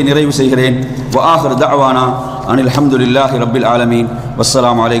எனது உரையை நிறைவு செய்கிறேன். வ ஆகிரு தஅவானா அனில் ஹம்துலில்லாஹி ரப்பில் ஆலமீன்.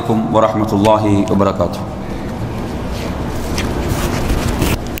 வஸ்ஸலாமு அலைக்கும் வரஹ்மத்துல்லாஹி வபரகாத்துஹு.